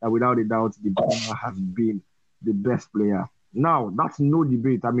that without a doubt, De Bruyne has been the best player. Now, that's no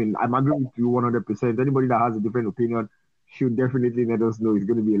debate. I mean, I'm agreeing with you 100%. Anybody that has a different opinion should definitely let us know. It's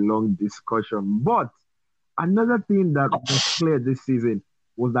going to be a long discussion. But another thing that was clear this season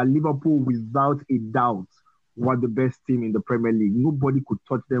was that Liverpool, without a doubt, were the best team in the Premier League. Nobody could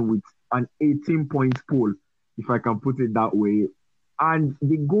touch them with an 18-point poll, if I can put it that way. And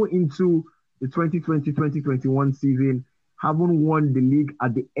they go into the 2020-2021 season having won the league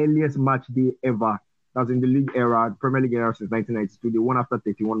at the earliest match day ever. That's in the league era, Premier League era since 1992. They won after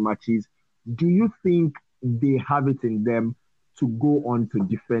 31 matches. Do you think they have it in them to go on to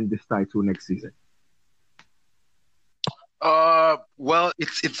defend this title next season? Well,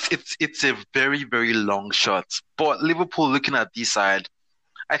 it's a very, very long shot. But Liverpool, looking at this side,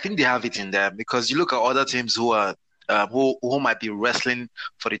 I think they have it in them, because you look at other teams who are who might be wrestling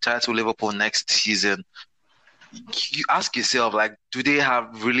for the title Liverpool next season. you ask yourself, like, do they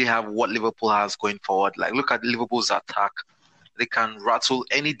really have what Liverpool has going forward? Like, look at Liverpool's attack. They can rattle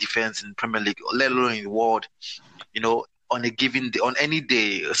any defense in Premier League, let alone in the world. On a given day, on any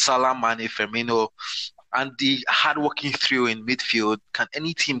day, Salah, Mane, Firmino, and the hard-working trio in midfield. Can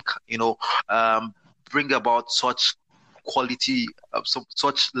any team, bring about such quality,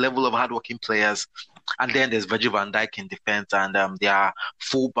 such level of hardworking players? And then there's Virgil van Dijk in defense, and there are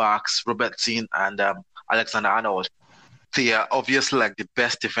fullbacks, Robertson and Alexander-Arnold. They are obviously like the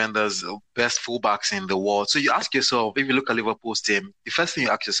best defenders, best fullbacks in the world. So you ask yourself, if you look at Liverpool's team, the first thing you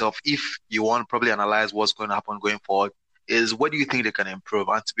ask yourself, if you want to probably analyze what's going to happen going forward, is what do you think they can improve?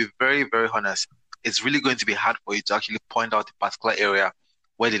 And to be very, very honest, it's really going to be hard for you to actually point out a particular area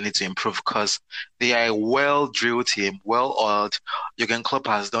where they need to improve, because they are a well-drilled team, well-oiled. Jurgen Klopp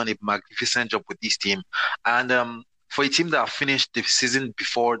has done a magnificent job with this team. And for a team that finished the season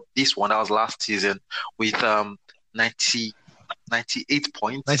before this one, that was last season, with 98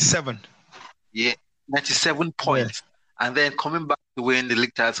 points. 97. Yeah, 97 points. Yeah. And then coming back to win the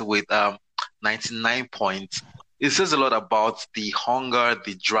league title with 99 points. It says a lot about the hunger,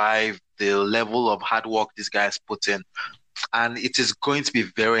 the drive, the level of hard work these guys put in. And it is going to be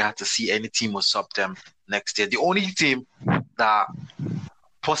very hard to see any team usurp them next year. The only team that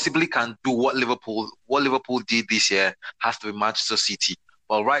possibly can do what Liverpool did this year has to be Manchester City.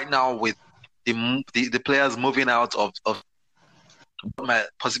 But right now, with the players moving out of what might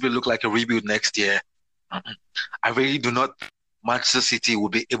possibly look like a rebuild next year, I really do not. Manchester City will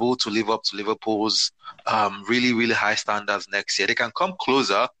be able to live up to Liverpool's really, really high standards next year. They can come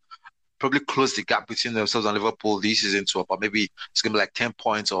closer, probably close the gap between themselves and Liverpool this season to about maybe it's going to be like 10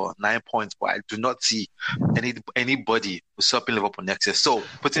 points or 9 points, but I do not see anybody usurping Liverpool next year. So,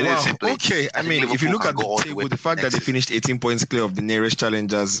 putting it simply, okay. I mean, if you look at the table, the fact that they finished 18 points clear of the nearest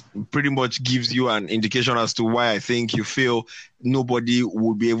challengers pretty much gives you an indication as to why I think you feel nobody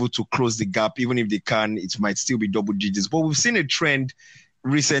will be able to close the gap. Even if they can, it might still be double digits. But we've seen a trend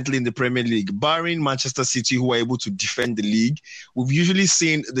recently in the Premier League, barring Manchester City, who are able to defend the league. We've usually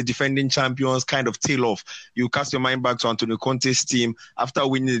seen the defending champions kind of tail off. You cast your mind back to Antonio Conte's team. After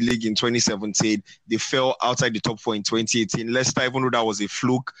winning the league in 2017, they fell outside the top four in 2018. Leicester, even though that was a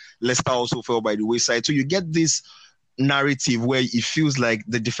fluke, Leicester also fell by the wayside. So you get this narrative where it feels like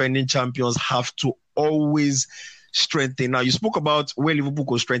the defending champions have to always strengthen. Now, you spoke about where Liverpool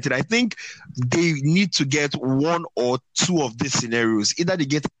could strengthen. I think they need to get one or two of these scenarios. Either they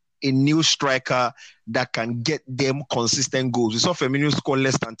get a new striker that can get them consistent goals. We saw Firmino score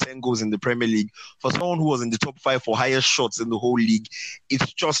less than 10 goals in the Premier League. For someone who was in the top 5 for highest shots in the whole league,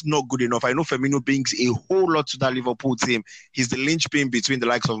 it's just not good enough. I know Firmino brings a whole lot to that Liverpool team. He's the linchpin between the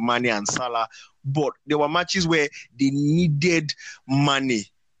likes of Mane and Salah. But there were matches where they needed Mane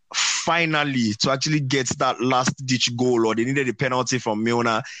finally to actually get that last-ditch goal, or they needed a penalty from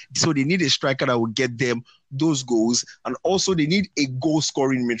Milner. So they need a striker that will get them those goals, and also they need a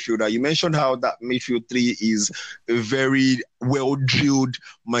goal-scoring midfielder. You mentioned how that midfield three is a very well-drilled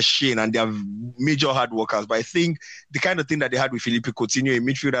machine, and they are major hard workers. But I think the kind of thing that they had with Philippe Coutinho, a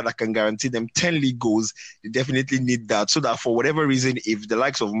midfielder that can guarantee them 10 league goals, they definitely need that. So that for whatever reason, if the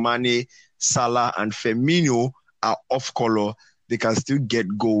likes of Mane, Salah, and Firmino are off color, they can still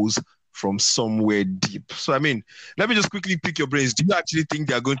get goals from somewhere deep. So, I mean, let me just quickly pick your brains. Do you actually think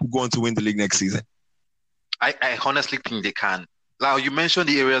they are going to go on to win the league next season? I honestly think they can. Now, you mentioned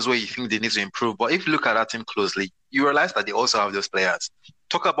the areas where you think they need to improve, but if you look at that team closely, you realize that they also have those players.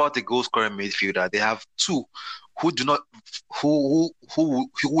 Talk about the goal-scoring midfielder. They have two who do not, who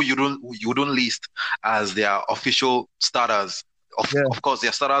you don't list as their official starters. Of course,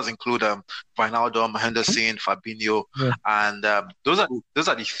 their starters include Wijnaldum, Henderson, Fabinho, and those are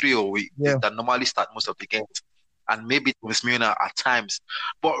the three that normally start most of the games, and maybe Thomas Milner at times.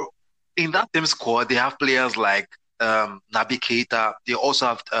 But in that same squad, they have players like Naby Keita. They also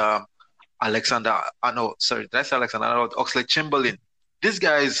have Oxlade-Chamberlain. These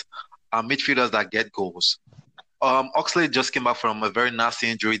guys are midfielders that get goals. Oxlade just came back from a very nasty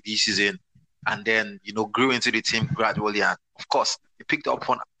injury this season, and then grew into the team gradually, and of course he picked up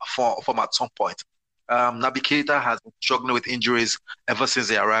form at some point. Naby Keita has been struggling with injuries ever since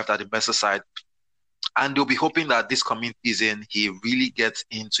they arrived at the Merseyside side, and they'll be hoping that this coming season he really gets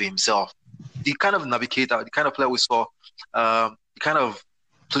into himself. The kind of Naby Keita, the kind of player we saw, the kind of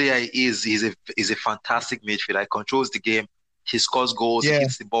player he is a fantastic midfielder. He controls the game, he scores goals, he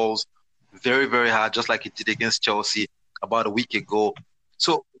hits the balls very, very hard, just like he did against Chelsea about a week ago.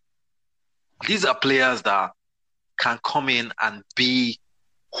 So these are players that can come in and be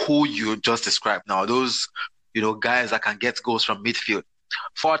who you just described now. Those, guys that can get goals from midfield.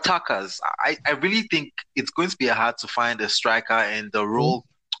 For attackers, I really think it's going to be hard to find a striker in the role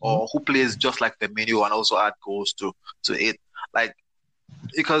or who plays just like Firmino and also add goals to it. Like,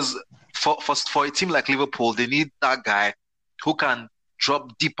 because for a team like Liverpool, they need that guy who can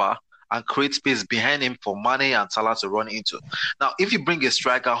drop deeper and create space behind him for Mane and Salah to run into. Now, if you bring a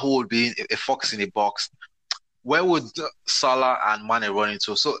striker who would be a fox in a box, where would Salah and Mane run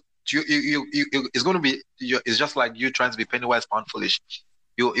into? So it's going to be, it's just like you trying to be penny-wise, pound-foolish.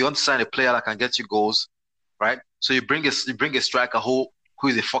 You want to sign a player that can get you goals, right? So you bring a striker who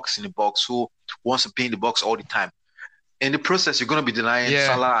is a fox in the box, who wants to be in the box all the time. In the process, you're going to be denying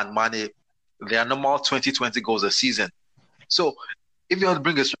Salah and Mane their normal 20 goals a season. So if you want to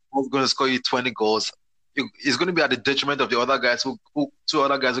bring a striker who's going to score you 20 goals, it's going to be at the detriment of the other guys two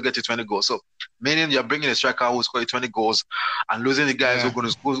other guys who get you 20 goals. So meaning you're bringing a striker who will score you 20 goals and losing the guys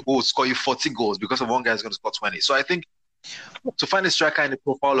who will score you 40 goals because of one guy is going to score 20. So I think to find a striker in the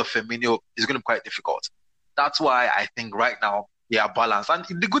profile of Firmino is going to be quite difficult. That's why I think right now they are balanced. And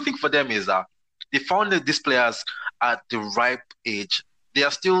the good thing for them is that they found that these players at the ripe age, they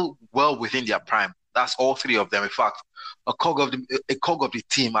are still well within their prime. That's all three of them. In fact, a cog of the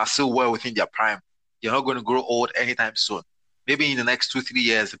team are still well within their prime. They're not going to grow old anytime soon. Maybe in the next 2-3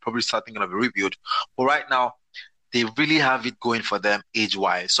 years, they're probably start thinking of a rebuild. But right now, they really have it going for them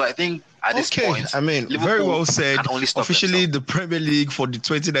age-wise. So I think at this point, I mean, Liverpool very well said. Officially, themselves. the Premier League for the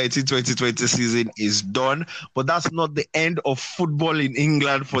 2019-2020 season is done. But that's not the end of football in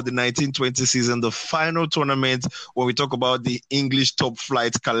England for the 1920 season. The final tournament, when we talk about the English top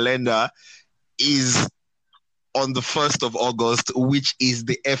flight calendar, is on the 1st of August, which is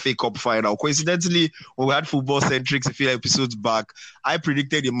the FA Cup final. Coincidentally, when we had Football Centrics a few episodes back, I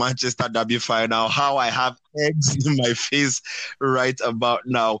predicted the Manchester Derby final. How I have eggs in my face right about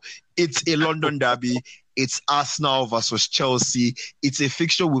now. It's a London derby. It's Arsenal versus Chelsea. It's a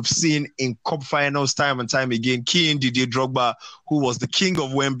fixture we've seen in cup finals time and time again. Key in Didier Drogba, who was the king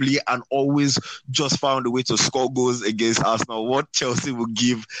of Wembley and always just found a way to score goals against Arsenal. What Chelsea would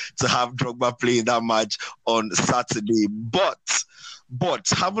give to have Drogba play in that match on Saturday. But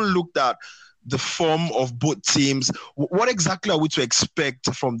having looked at the form of both teams, what exactly are we to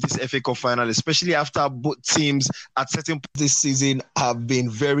expect from this FA Cup final, especially after both teams at certain points this season have been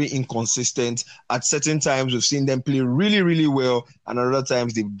very inconsistent? At certain times, we've seen them play really, really well, and at other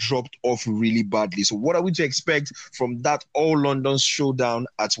times they've dropped off really badly. So what are we to expect from that all-London showdown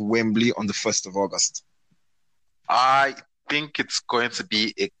at Wembley on the 1st of August? I think it's going to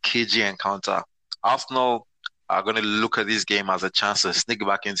be a cagey encounter. Arsenal are going to look at this game as a chance to sneak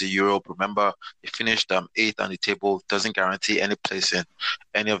back into Europe. Remember, they finished 8th on the table. Doesn't guarantee any place in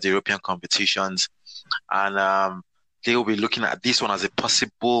any of the European competitions. And they will be looking at this one as a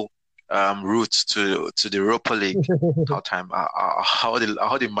possible route to the Europa League. How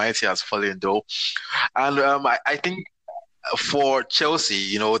the mighty has fallen, though. And I think for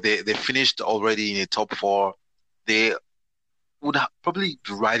Chelsea, they finished already in the top 4. They would probably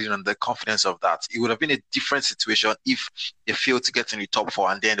be riding on the confidence of that. It would have been a different situation if they failed to get in the top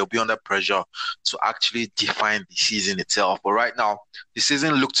 4, and then they'll be under pressure to actually define the season itself. But right now, the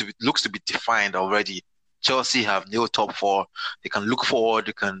season looks to be defined already. Chelsea have no top 4. They can look forward.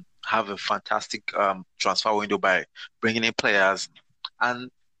 They can have a fantastic transfer window by bringing in players. And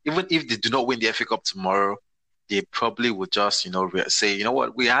even if they do not win the FA Cup tomorrow, they probably would just, say, you know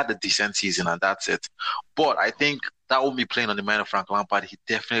what, we had a decent season and that's it. But I think that won't be playing on the mind of Frank Lampard. He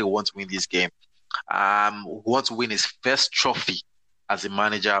definitely wants to win this game. Wants to win his first trophy as a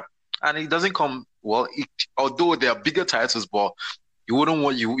manager. And it doesn't come, although there are bigger titles, but you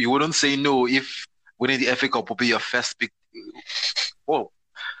wouldn't say no if winning the FA Cup will be your first big. Well,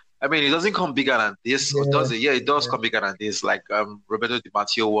 I mean, it doesn't come bigger than this, does it? Yeah, it does come bigger than this. Like Roberto Di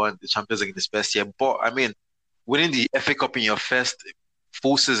Matteo won the Champions League in his first year. But I mean, winning the FA Cup in your first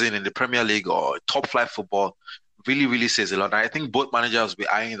full season in the Premier League or top flight football really, really says a lot. And I think both managers will be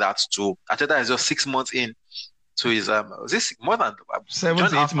eyeing that too. Arteta is just 6 months in to his this more than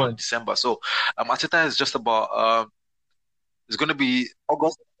 7 to 8 months December. So Arteta is just about it's going to be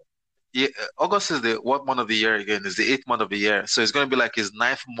August. Yeah, August is the what month of the year again? It's the 8th month of the year. So it's going to be like his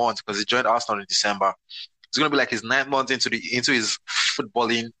 9th month because he joined Arsenal in December. It's going to be like his 9th month into his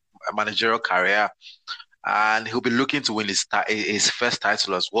footballing managerial career, and he'll be looking to win his first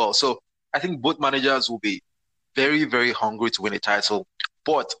title as well. So I think both managers will be very, very hungry to win a title.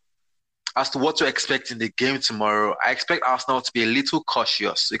 But as to what to expect in the game tomorrow, I expect Arsenal to be a little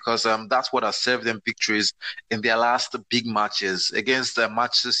cautious because that's what has served them victories in their last big matches. Against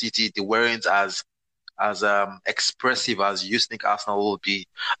Manchester City, they weren't as as expressive as you think Arsenal will be.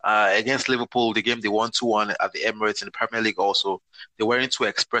 Against Liverpool, the game they won 2-1 at the Emirates in the Premier League also, they weren't too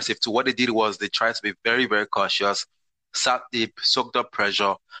expressive. So what they did was they tried to be very, very cautious, sat deep, soaked up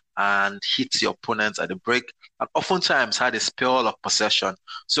pressure, and hit the opponents at the break, and oftentimes had a spell of possession.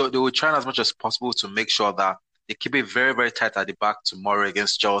 So they will try as much as possible to make sure that they keep it very, very tight at the back tomorrow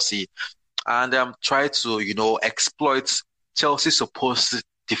against Chelsea, and try to, exploit Chelsea's supposed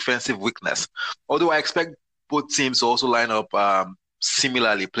defensive weakness. Although I expect both teams to also line up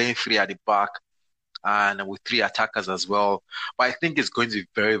similarly, playing three at the back and with three attackers as well. But I think it's going to be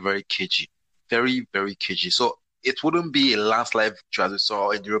very, very cagey. Very, very cagey. So it wouldn't be a landslide victory as we saw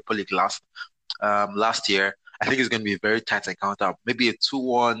in the Europa League last year. I think it's going to be a very tight encounter. Maybe a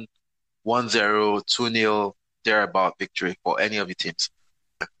 2-1, 1-0, 2-0, thereabout victory for any of the teams.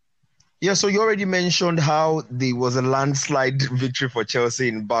 Yeah, so you already mentioned how there was a landslide victory for Chelsea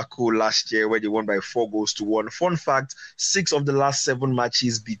in Baku last year where they won by 4-1. Fun fact, 6 of the last 7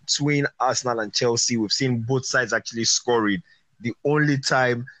 matches between Arsenal and Chelsea, we've seen both sides actually scoring. The only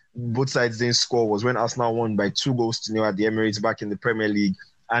time both sides didn't score was when Arsenal won by 2-0 at the Emirates back in the Premier League.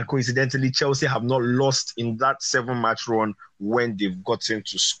 And coincidentally, Chelsea have not lost in that 7-match run when they've gotten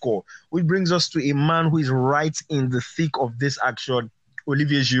to score. Which brings us to a man who is right in the thick of this action,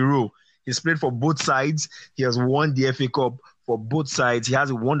 Olivier Giroud. He's played for both sides. He has won the FA Cup for both sides. He has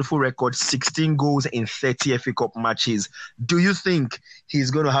a wonderful record, 16 goals in 30 FA Cup matches. Do you think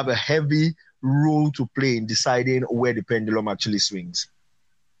he's going to have a heavy role to play in deciding where the pendulum actually swings?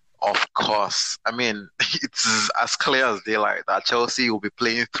 Of course. I mean, it's as clear as daylight that Chelsea will be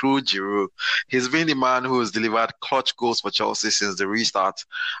playing through Giroud. He's been the man who has delivered clutch goals for Chelsea since the restart.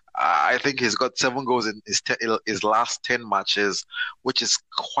 I think he's got 7 goals in his last 10 matches, which is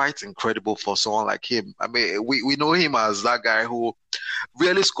quite incredible for someone like him. I mean, we know him as that guy who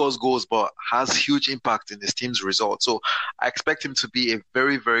rarely scores goals but has huge impact in his team's results. So I expect him to be a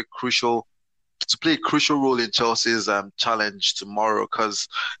very, very to play a crucial role in Chelsea's challenge tomorrow, because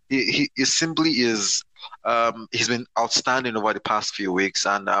he simply is. He's been outstanding over the past few weeks,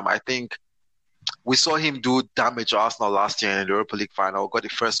 and I think we saw him do damage to Arsenal last year in the Europa League final. Got the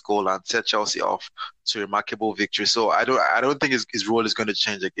first goal and set Chelsea off to a remarkable victory. So I don't think his role is going to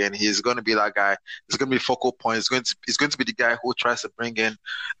change again. He's going to be that guy. He's going to be focal point. He's going to be the guy who tries to bring in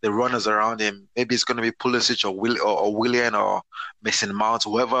the runners around him. Maybe it's going to be Pulisic or Willian or Mason Mount,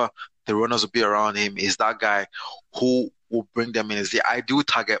 whoever the runners will be around him. Is that guy who will bring them in. Is the ideal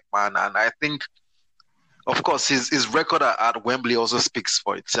target man. And I think, of course, his record at Wembley also speaks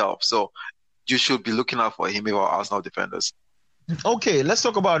for itself. So you should be looking out for him if Arsenal defenders. Okay, let's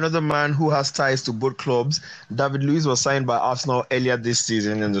talk about another man who has ties to both clubs. David Luiz was signed by Arsenal earlier this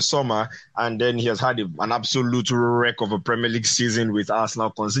season in the summer, and then he has had an absolute wreck of a Premier League season with Arsenal,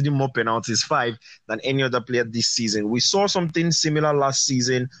 conceding more penalties, 5, than any other player this season. We saw something similar last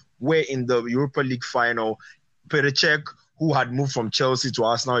season where in the Europa League final, Petr Cech, who had moved from Chelsea to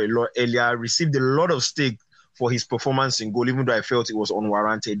Arsenal a lot earlier, received a lot of stake for his performance in goal, even though I felt it was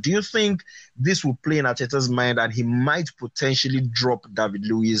unwarranted. Do you think this will play in Arteta's mind and he might potentially drop David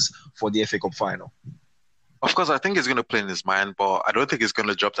Luiz for the FA Cup final? Of course, I think it's going to play in his mind, but I don't think he's going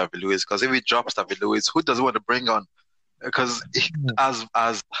to drop David Luiz, because if he drops David Luiz, who does he want to bring on? Because as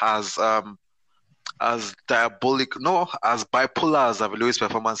bipolar as David Luiz's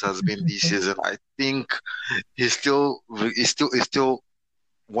performance has been this season, I think he's still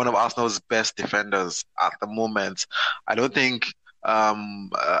one of Arsenal's best defenders at the moment. I don't think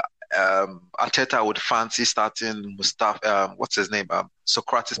Arteta would fancy starting Mustafi,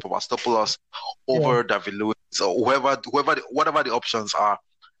 Socrates Papastopoulos over David Luiz or whatever the options are.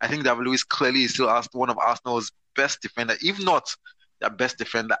 I think David Luiz clearly is still one of Arsenal's best defender, if not their best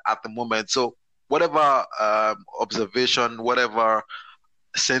defender at the moment. So whatever observation, whatever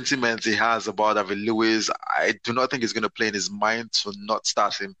sentiments he has about David Luiz, I do not think it's going to play in his mind to not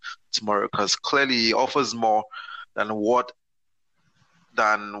start him tomorrow, because clearly he offers more than whatever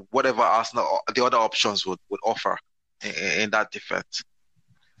Arsenal, the other options would offer in that defense.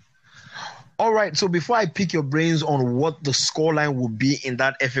 All right, so before I pick your brains on what the scoreline will be in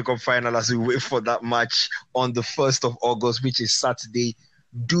that FA Cup final as we wait for that match on the 1st of August, which is Saturday,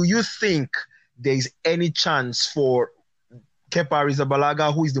 do you think there is any chance for Kepa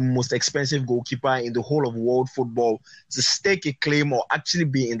Arrizabalaga, who is the most expensive goalkeeper in the whole of world football, to stake a claim or actually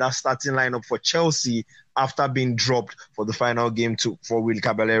be in that starting lineup for Chelsea after being dropped for the final game for Will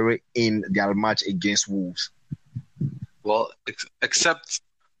Caballero in their match against Wolves? Well, except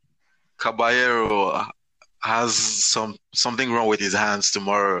Caballero has something wrong with his hands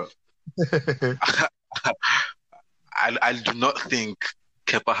tomorrow. I do not think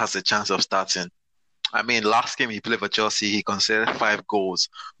Kepa has a chance of starting. I mean, last game he played for Chelsea, he conceded 5 goals.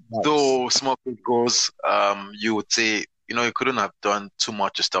 Nice. Though small goals, you would say, he couldn't have done too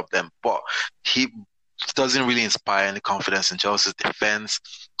much to stop them. But he doesn't really inspire any confidence in Chelsea's defense.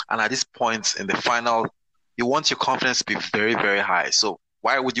 And at this point in the final, you want your confidence to be very, very high. So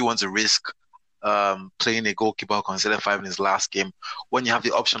why would you want to risk playing a goalkeeper who conceded 5 in his last game when you have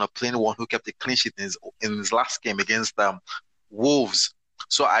the option of playing one who kept a clean sheet in his last game against Wolves?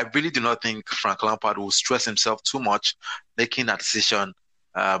 So I really do not think Frank Lampard will stress himself too much making that decision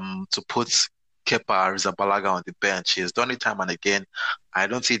to put Kepa Arrizabalaga on the bench. He has done it time and again. I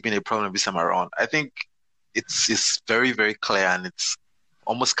don't see it being a problem this time around. I think it's very, very clear, and it's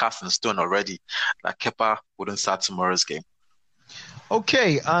almost cast in stone already that Kepa wouldn't start tomorrow's game.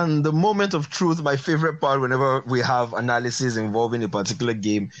 Okay, and the moment of truth, my favorite part whenever we have analysis involving a particular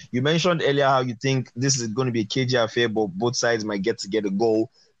game. You mentioned earlier how you think this is going to be a cagey affair, but both sides might get a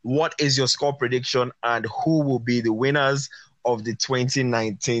goal. What is your score prediction, and who will be the winners of the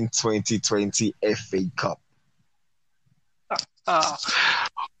 2019-2020 FA Cup?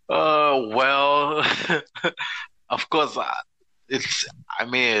 Well, of course,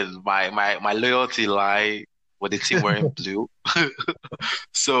 my loyalty lie with the team wearing blue.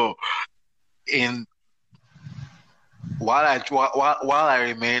 So, while I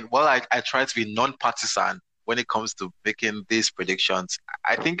try to be non-partisan when it comes to making these predictions,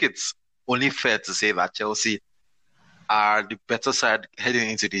 I think it's only fair to say that Chelsea are the better side heading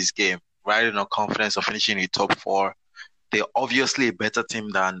into this game, riding on confidence of finishing in the top 4. They're obviously a better team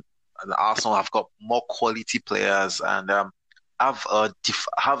than Arsenal. Have got more quality players and have a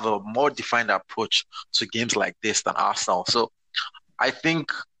more defined approach to games like this than Arsenal. So I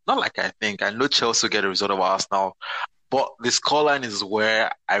know Chelsea will get a result of Arsenal, but the scoreline is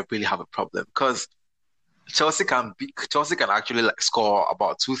where I really have a problem, because Chelsea can actually score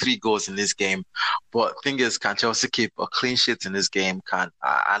about 2-3 goals in this game, but thing is, can Chelsea keep a clean sheet in this game?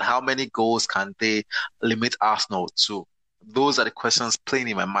 And how many goals can they limit Arsenal to? Those are the questions playing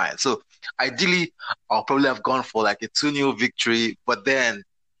in my mind. So ideally, I'll probably have gone for like a 2-0 victory, but then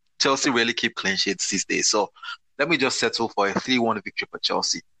Chelsea really keep clean sheets these days. So let me just settle for a 3-1 victory for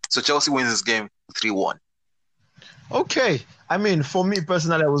Chelsea. So Chelsea wins this game 3-1. Okay. I mean, for me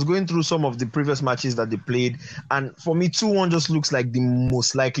personally, I was going through some of the previous matches that they played, and for me, 2-1 just looks like the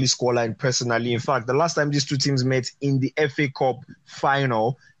most likely scoreline personally. In fact, the last time these two teams met in the FA Cup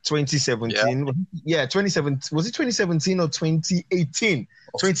final, 2017. Yeah, 2017. Was it 2017 or 2018?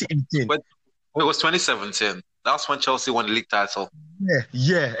 2018. But it was 2017. That's when Chelsea won the league title.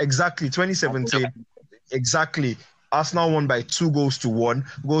 Yeah, exactly. 2017. Exactly. Arsenal won by 2-1.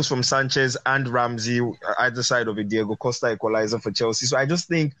 Goals from Sanchez and Ramsey, either side of a Diego Costa equalizer for Chelsea. So I just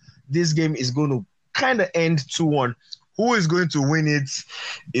think this game is going to kind of end 2-1. Who is going to win it?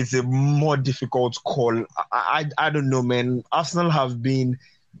 It's a more difficult call. I don't know, man. Arsenal have been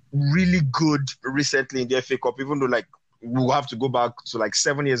really good recently in the FA Cup, even though we'll have to go back to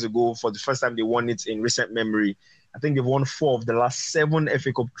 7 years ago for the first time they won it in recent memory. I think they've won 4 of the last 7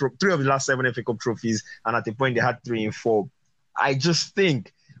 FA Cup, 3 of the last 7 FA Cup trophies, and at the point they had 3 in 4. I just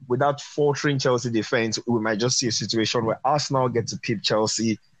think without faltering Chelsea defense, we might just see a situation where Arsenal get to peep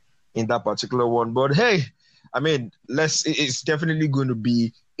Chelsea in that particular one. But hey, I mean, it's definitely going to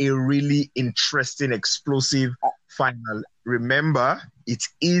be a really interesting, explosive final. Remember, it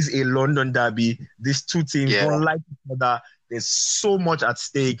is a London derby. These two teams don't like each other. There's so much at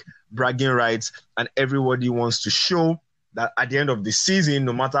stake, bragging rights, and everybody wants to show that at the end of the season,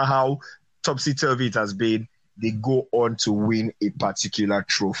 no matter how topsy-turvy it has been, they go on to win a particular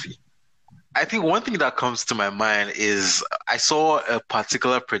trophy. I think one thing that comes to my mind is I saw a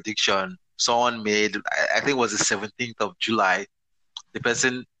particular prediction someone made, I think it was the 17th of July. The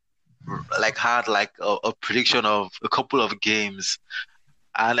person had a prediction of a couple of games,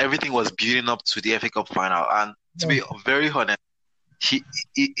 and everything was building up to the FA Cup final. And to be very honest, he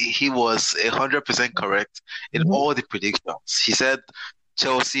was 100% correct in all the predictions. He said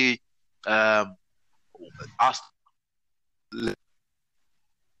Chelsea, we're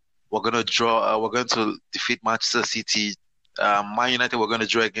going to draw. We're going to defeat Manchester City. Man United, we're going to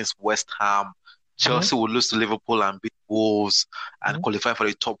draw against West Ham. Chelsea will lose to Liverpool and beat Wolves and qualify for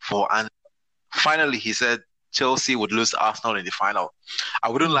the top 4. And finally, he said Chelsea would lose to Arsenal in the final. I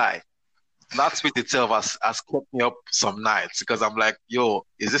wouldn't lie. That tweet itself has kept me up some nights, because I'm like, yo,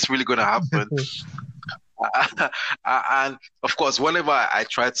 is this really going to happen? And of course, whenever I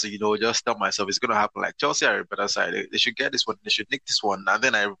try to, just tell myself it's going to happen, like Chelsea are a better side. They should get this one. They should nick this one. And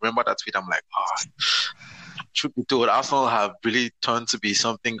then I remember that tweet. I'm like, truth be told, Arsenal have really turned to be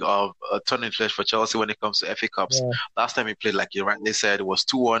something of a turning flesh for Chelsea when it comes to FA Cups. Yeah. Last time we played, like you rightly said, it was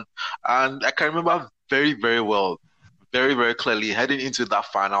 2-1. And I can remember very, very well, very, very clearly heading into that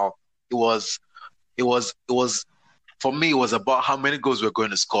final. It was for me. It was about how many goals we're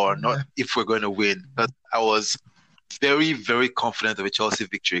going to score, not if we're going to win. But I was very, very confident of a Chelsea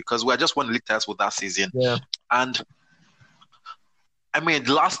victory because we had just won the league title that season. Yeah. And I mean,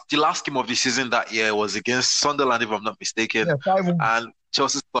 the last game of the season that year was against Sunderland, if I'm not mistaken. Yeah, and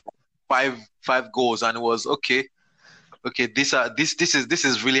Chelsea scored five goals, and it was okay. This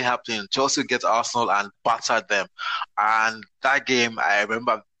is really happening. Chelsea get Arsenal and batter them, and that game I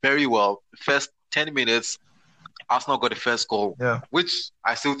remember very well. First 10 minutes, Arsenal got the first goal, which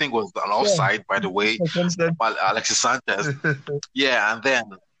I still think was an offside, by the way, by Alexis Sanchez. Yeah, and then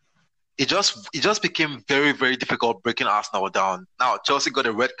it just became very, very difficult breaking Arsenal down. Now Chelsea got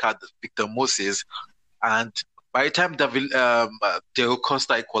a red card, Victor Moses, and by the time Diego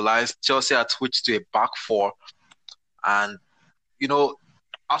Costa equalized, Chelsea had switched to a back four, and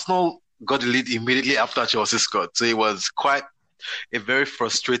Arsenal got the lead immediately after Chelsea scored. So it was quite a very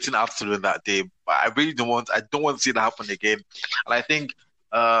frustrating afternoon that day. But I really don't want to see that happen again. And I think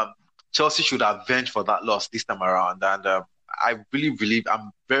Chelsea should avenge for that loss this time around. And I really believe,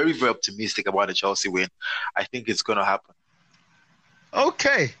 I'm very, very optimistic about the Chelsea win. I think it's going to happen.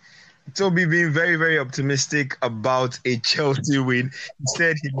 Okay. Toby being very, very optimistic about a Chelsea win. He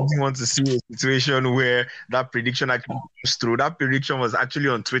said he didn't want to see a situation where that prediction actually goes through. That prediction was actually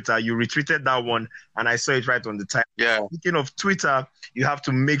on Twitter. You retweeted that one, and I saw it right on the time. Yeah. Speaking of Twitter, you have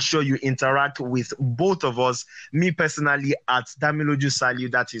to make sure you interact with both of us. Me personally at Damiloju Saliu,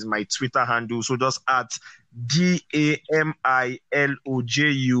 that is my Twitter handle. So just at DAMILOJU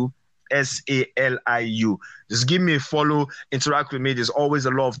SALIU. Just give me a follow, interact with me. There's always a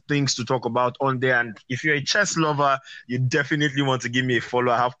lot of things to talk about on there. And if you're a chess lover, you definitely want to give me a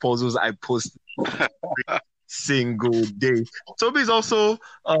follow. I have puzzles I post every single day. Toby's also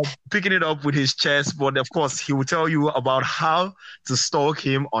picking it up with his chess, but of course, he will tell you about how to stalk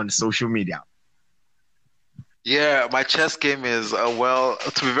him on social media. Yeah, my chess game is well.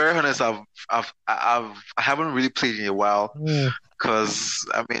 To be very honest, I haven't really played in a while. Because,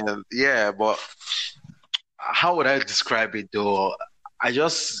 I mean, yeah, but how would I describe it, though? I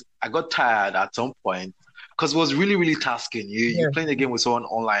got tired at some point because it was really, really tasking. You're playing the game with someone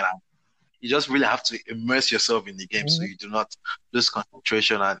online, and you just really have to immerse yourself in the game so you do not lose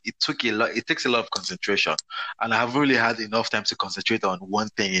concentration. And it takes a lot of concentration. And I haven't really had enough time to concentrate on one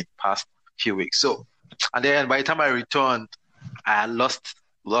thing in the past few weeks. So, and then by the time I returned, I had lost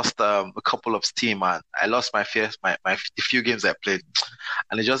a couple of steam, and I lost the few games I played,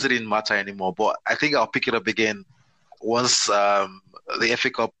 and it just didn't matter anymore. But I think I'll pick it up again once the FA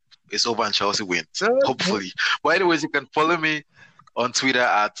Cup is over and Chelsea wins, hopefully. But anyways, you can follow me on Twitter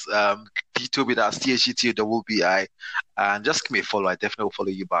at dtobi, that's THETOBBI, and just give me a follow. I definitely will follow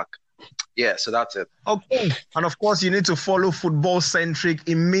you back. Yeah, so that's it. Okay. And of course, you need to follow Football Centric.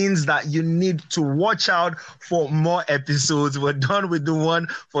 It means that you need to watch out for more episodes. We're done with the one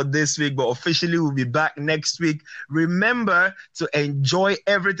for this week, but officially we'll be back next week. Remember to enjoy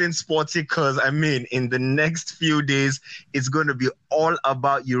everything sporty because, in the next few days, it's going to be all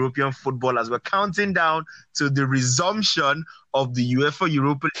about European football as we're counting down to the resumption of the UEFA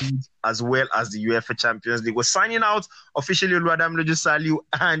Europa League as well as the UEFA Champions League. We're signing out officially Damiloju Saliu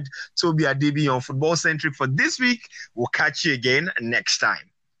and Toby Adebi on Football Centric for this week. We'll catch you again next time.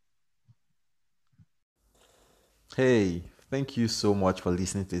 Hey, thank you so much for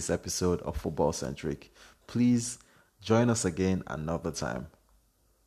listening to this episode of Football Centric. Please join us again another time.